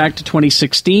being pushed back to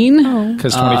 2016.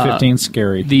 because 2015 's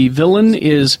scary. The villain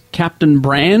is Captain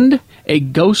Brand, a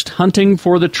ghost hunting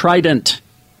for the Trident.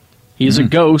 He's a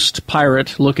ghost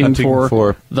pirate looking Hunting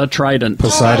for the Trident.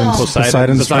 Poseidon's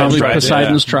Poseidon's Probably Trident.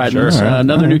 Poseidon's Yeah. Trident. Sure.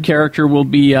 Another new character will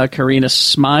be Karina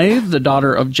Smythe, the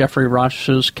daughter of Jeffrey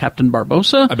Rush's Captain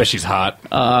Barbossa. I bet she's hot.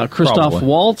 Christoph Probably.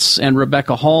 Waltz and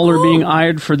Rebecca Hall are being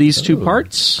eyed for these two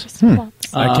parts.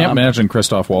 I can't imagine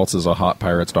Christoph Waltz is a hot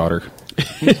pirate's daughter.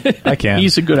 I can.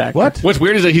 He's a good actor. What's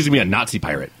weird is that he's going to be a Nazi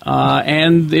pirate.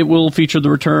 And it will feature the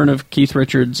return of Keith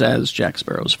Richards as Jack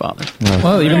Sparrow's father.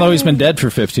 Well, even though he's been dead for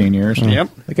 15 years. Yep.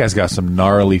 That guy's got some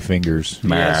gnarly fingers.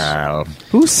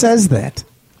 Who says that?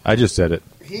 I just said it.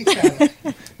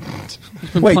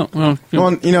 Wait. Well,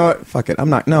 Well, you know what? Fuck it. I'm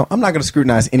not going to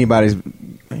scrutinize anybody's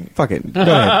Fuck it. Go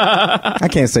ahead. I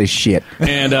can't say shit.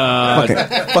 And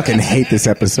fucking hate this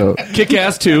episode.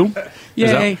 Kick-Ass 2.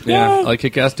 Yay. Yeah, I like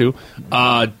Kick-Ass 2.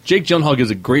 Jake Gyllenhaal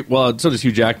gives a great, well, so does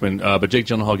Hugh Jackman, but Jake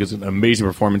Gyllenhaal gives an amazing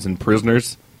performance in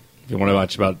Prisoners. If you want to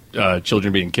watch about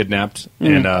children being kidnapped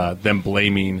and them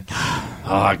blaming,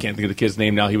 I can't think of the kid's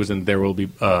name now. He was in There Will Be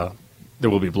Blood.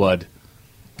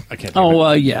 I can't think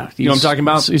of it. Yeah. You know what I'm talking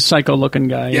about? He's a psycho-looking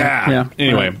guy. Yeah.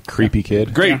 Anyway. Creepy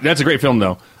kid. Great. That's a great film,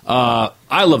 though.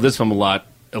 I love this film a lot.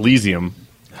 Elysium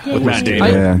with Matt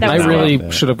Damon. I really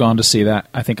should have gone to see that.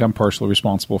 I think I'm partially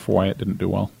responsible for why it didn't do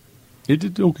well. It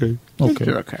did okay. Okay.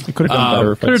 It could have done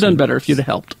better. Could have done better if you'd have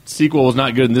helped. Sequel was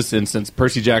not good in this instance.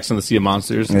 Percy Jackson, The Sea of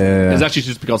Monsters. Yeah. It's actually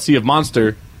just called Sea of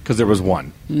Monster because there was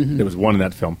one. Mm-hmm. There was one in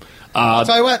that film. I'll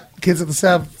tell you what, kids at the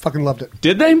Sav fucking loved it.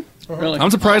 Did they? Really?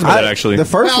 I'm surprised by that, actually. The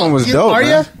first one was dope. Are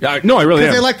you? No, I really am.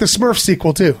 Because they like the Smurfs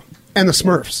sequel, too. And the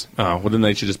Smurfs. Oh, well, then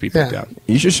they should just be picked out.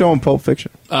 You should show them Pulp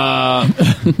Fiction. They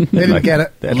didn't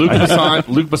get it.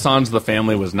 Luc Besson's The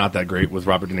Family was not that great with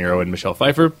Robert De Niro and Michelle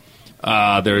Pfeiffer.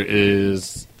 There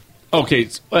is... Okay,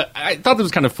 I thought this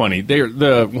was kind of funny.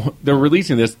 They're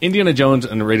releasing this, Indiana Jones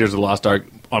and the Raiders of the Lost Ark,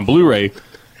 on Blu-ray,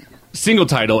 single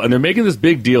title, and they're making this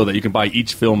big deal that you can buy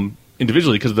each film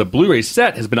individually because the Blu-ray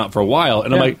set has been out for a while.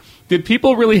 And I'm like, did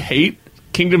people really hate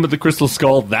Kingdom of the Crystal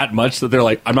Skull that much that they're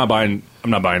like, I'm not buying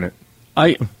it?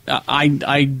 I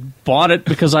bought it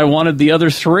because I wanted the other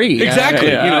three. Exactly,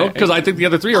 because I think the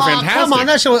other three are fantastic. Come on,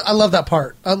 that show, I love that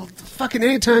part. Fucking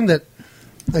anytime that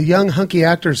a young hunky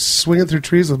actor's swinging through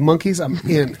trees with monkeys, I'm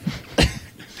in.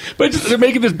 But they're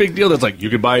making this big deal that's like, you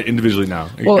can buy it individually now.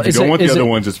 Well, if you don't want the other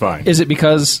ones, it's fine. Is it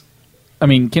because,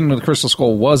 Kingdom of the Crystal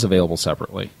Skull was available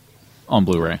separately on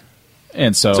Blu-ray?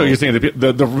 And so you're saying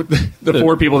the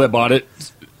four people that bought it?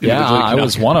 Yeah, I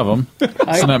was one of them.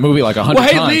 I've seen that movie like 100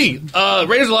 times. Well, hey, Lee,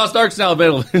 Raiders of the Lost Ark's now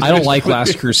available. I don't like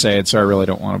Last Crusade, so I really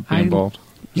don't want to be involved.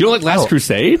 You don't like Last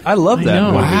Crusade? I love that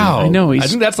movie. Wow. I know. I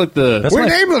think that's like the... We're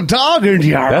naming a dog in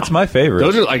here. That's my favorite.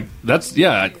 Those are like...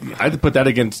 I'd put that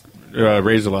against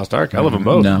Raiders of the Lost Ark. I love them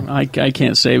both. No, I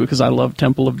can't say because I love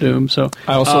Temple of Doom. So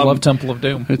I also love Temple of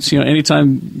Doom. It's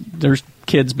anytime there's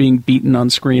kids being beaten on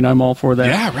screen, I'm all for that.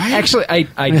 Yeah, right. Actually, I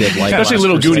did like especially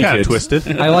little Goonie kids.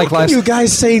 Twisted. I like Last. You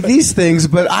guys say these things,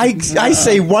 but I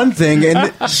say one thing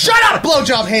and shut up,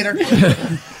 blowjob hater.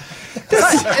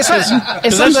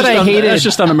 It's not that I hated. That's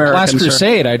just un-American. Last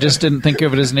Crusade. I just didn't think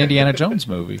of it as an Indiana Jones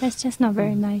movie. That's just not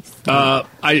very nice.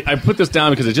 I put this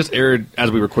down because it just aired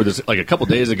as we record this like a couple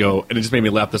days ago, and it just made me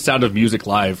laugh. The Sound of Music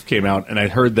Live came out, and I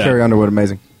heard that. Carrie Underwood,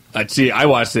 amazing. I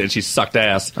watched it, and she sucked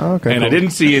ass. Oh, okay, and cool. I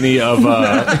didn't see any of Do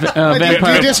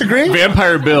you disagree?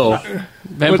 Vampire Bill.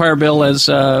 Vampire Bill as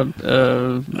Edelweiss.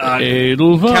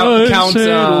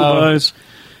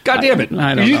 God damn it!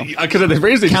 I don't know. Because they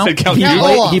raised it, you said Count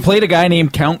Dooku. He played a guy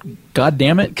named Count. God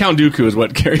damn it, Count Dooku is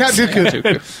what Carrie Count said.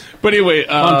 Dooku. But anyway,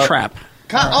 Von Trapp.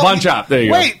 Von Trapp. There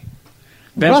you Wait. go.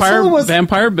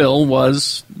 Vampire Bill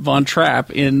was Von Trapp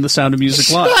in The Sound of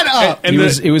Music Live. Shut up. And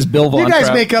it was Bill Von You guys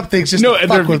Trapp. make up things just No, to and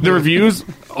fuck with the me. reviews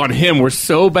on him were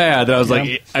so bad that I was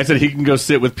like, I said he can go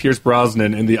sit with Pierce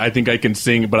Brosnan in the I Think I Can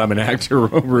Sing, but I'm an actor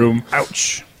room.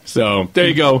 Ouch. So there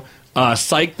you go.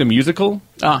 Psych the musical.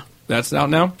 That's out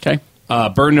now. Okay.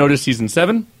 Burn Notice season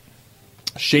 7.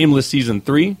 Shameless season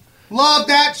 3. Love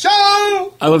that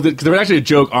show. I loved it because there was actually a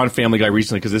joke on Family Guy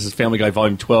recently because this is Family Guy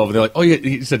Volume 12, and they're like, "Oh yeah,"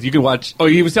 he said, "You can watch." Oh,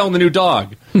 he was telling the new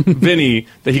dog, Vinny,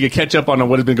 that he could catch up on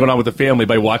what has been going on with the family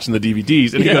by watching the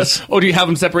DVDs. And he goes, "Oh, do you have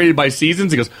them separated by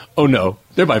seasons?" He goes, "Oh no,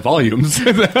 they're by volumes."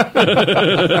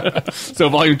 So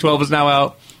Volume 12 is now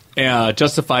out.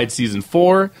 Justified season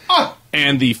 4.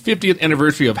 And the 50th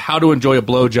anniversary of How to Enjoy a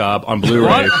Blowjob on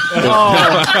Blu-ray.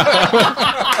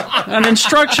 An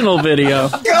instructional video.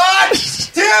 God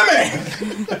damn it!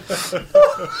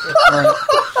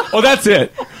 Oh, that's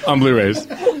it on Blu-rays.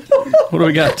 What do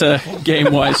we got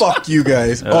game-wise? Fuck you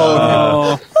guys.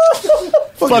 Fuck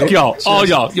y'all. All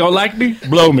y'all. Y'all like me?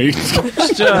 Blow me.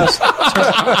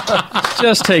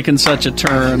 Just taking such a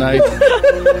turn.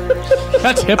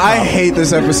 That's hip-hop. I hate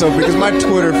this episode because my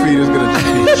Twitter feed is going to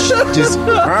just...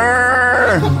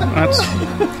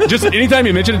 Just anytime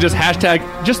you mention it, just hashtag,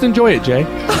 just enjoy it, Jay.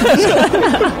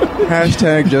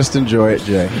 Hashtag, just enjoy it,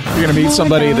 Jay. You're going to meet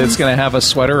somebody that's going to have a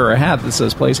sweater or a hat that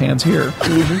says "Place hands here,"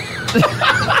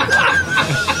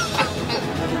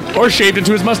 or shaved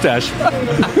into his mustache.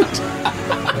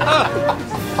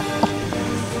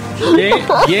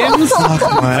 Games?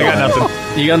 I got nothing.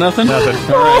 You got nothing? Nothing.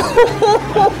 All right.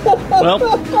 Well,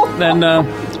 then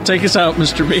take us out,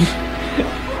 Mr. B.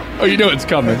 Oh, you know it's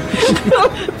coming.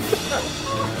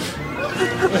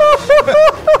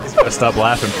 Gotta stop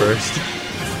laughing first.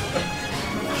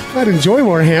 I'd enjoy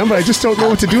more ham, but I just don't know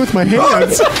what to do with my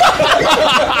hands.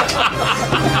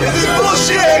 This is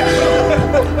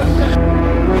bullshit!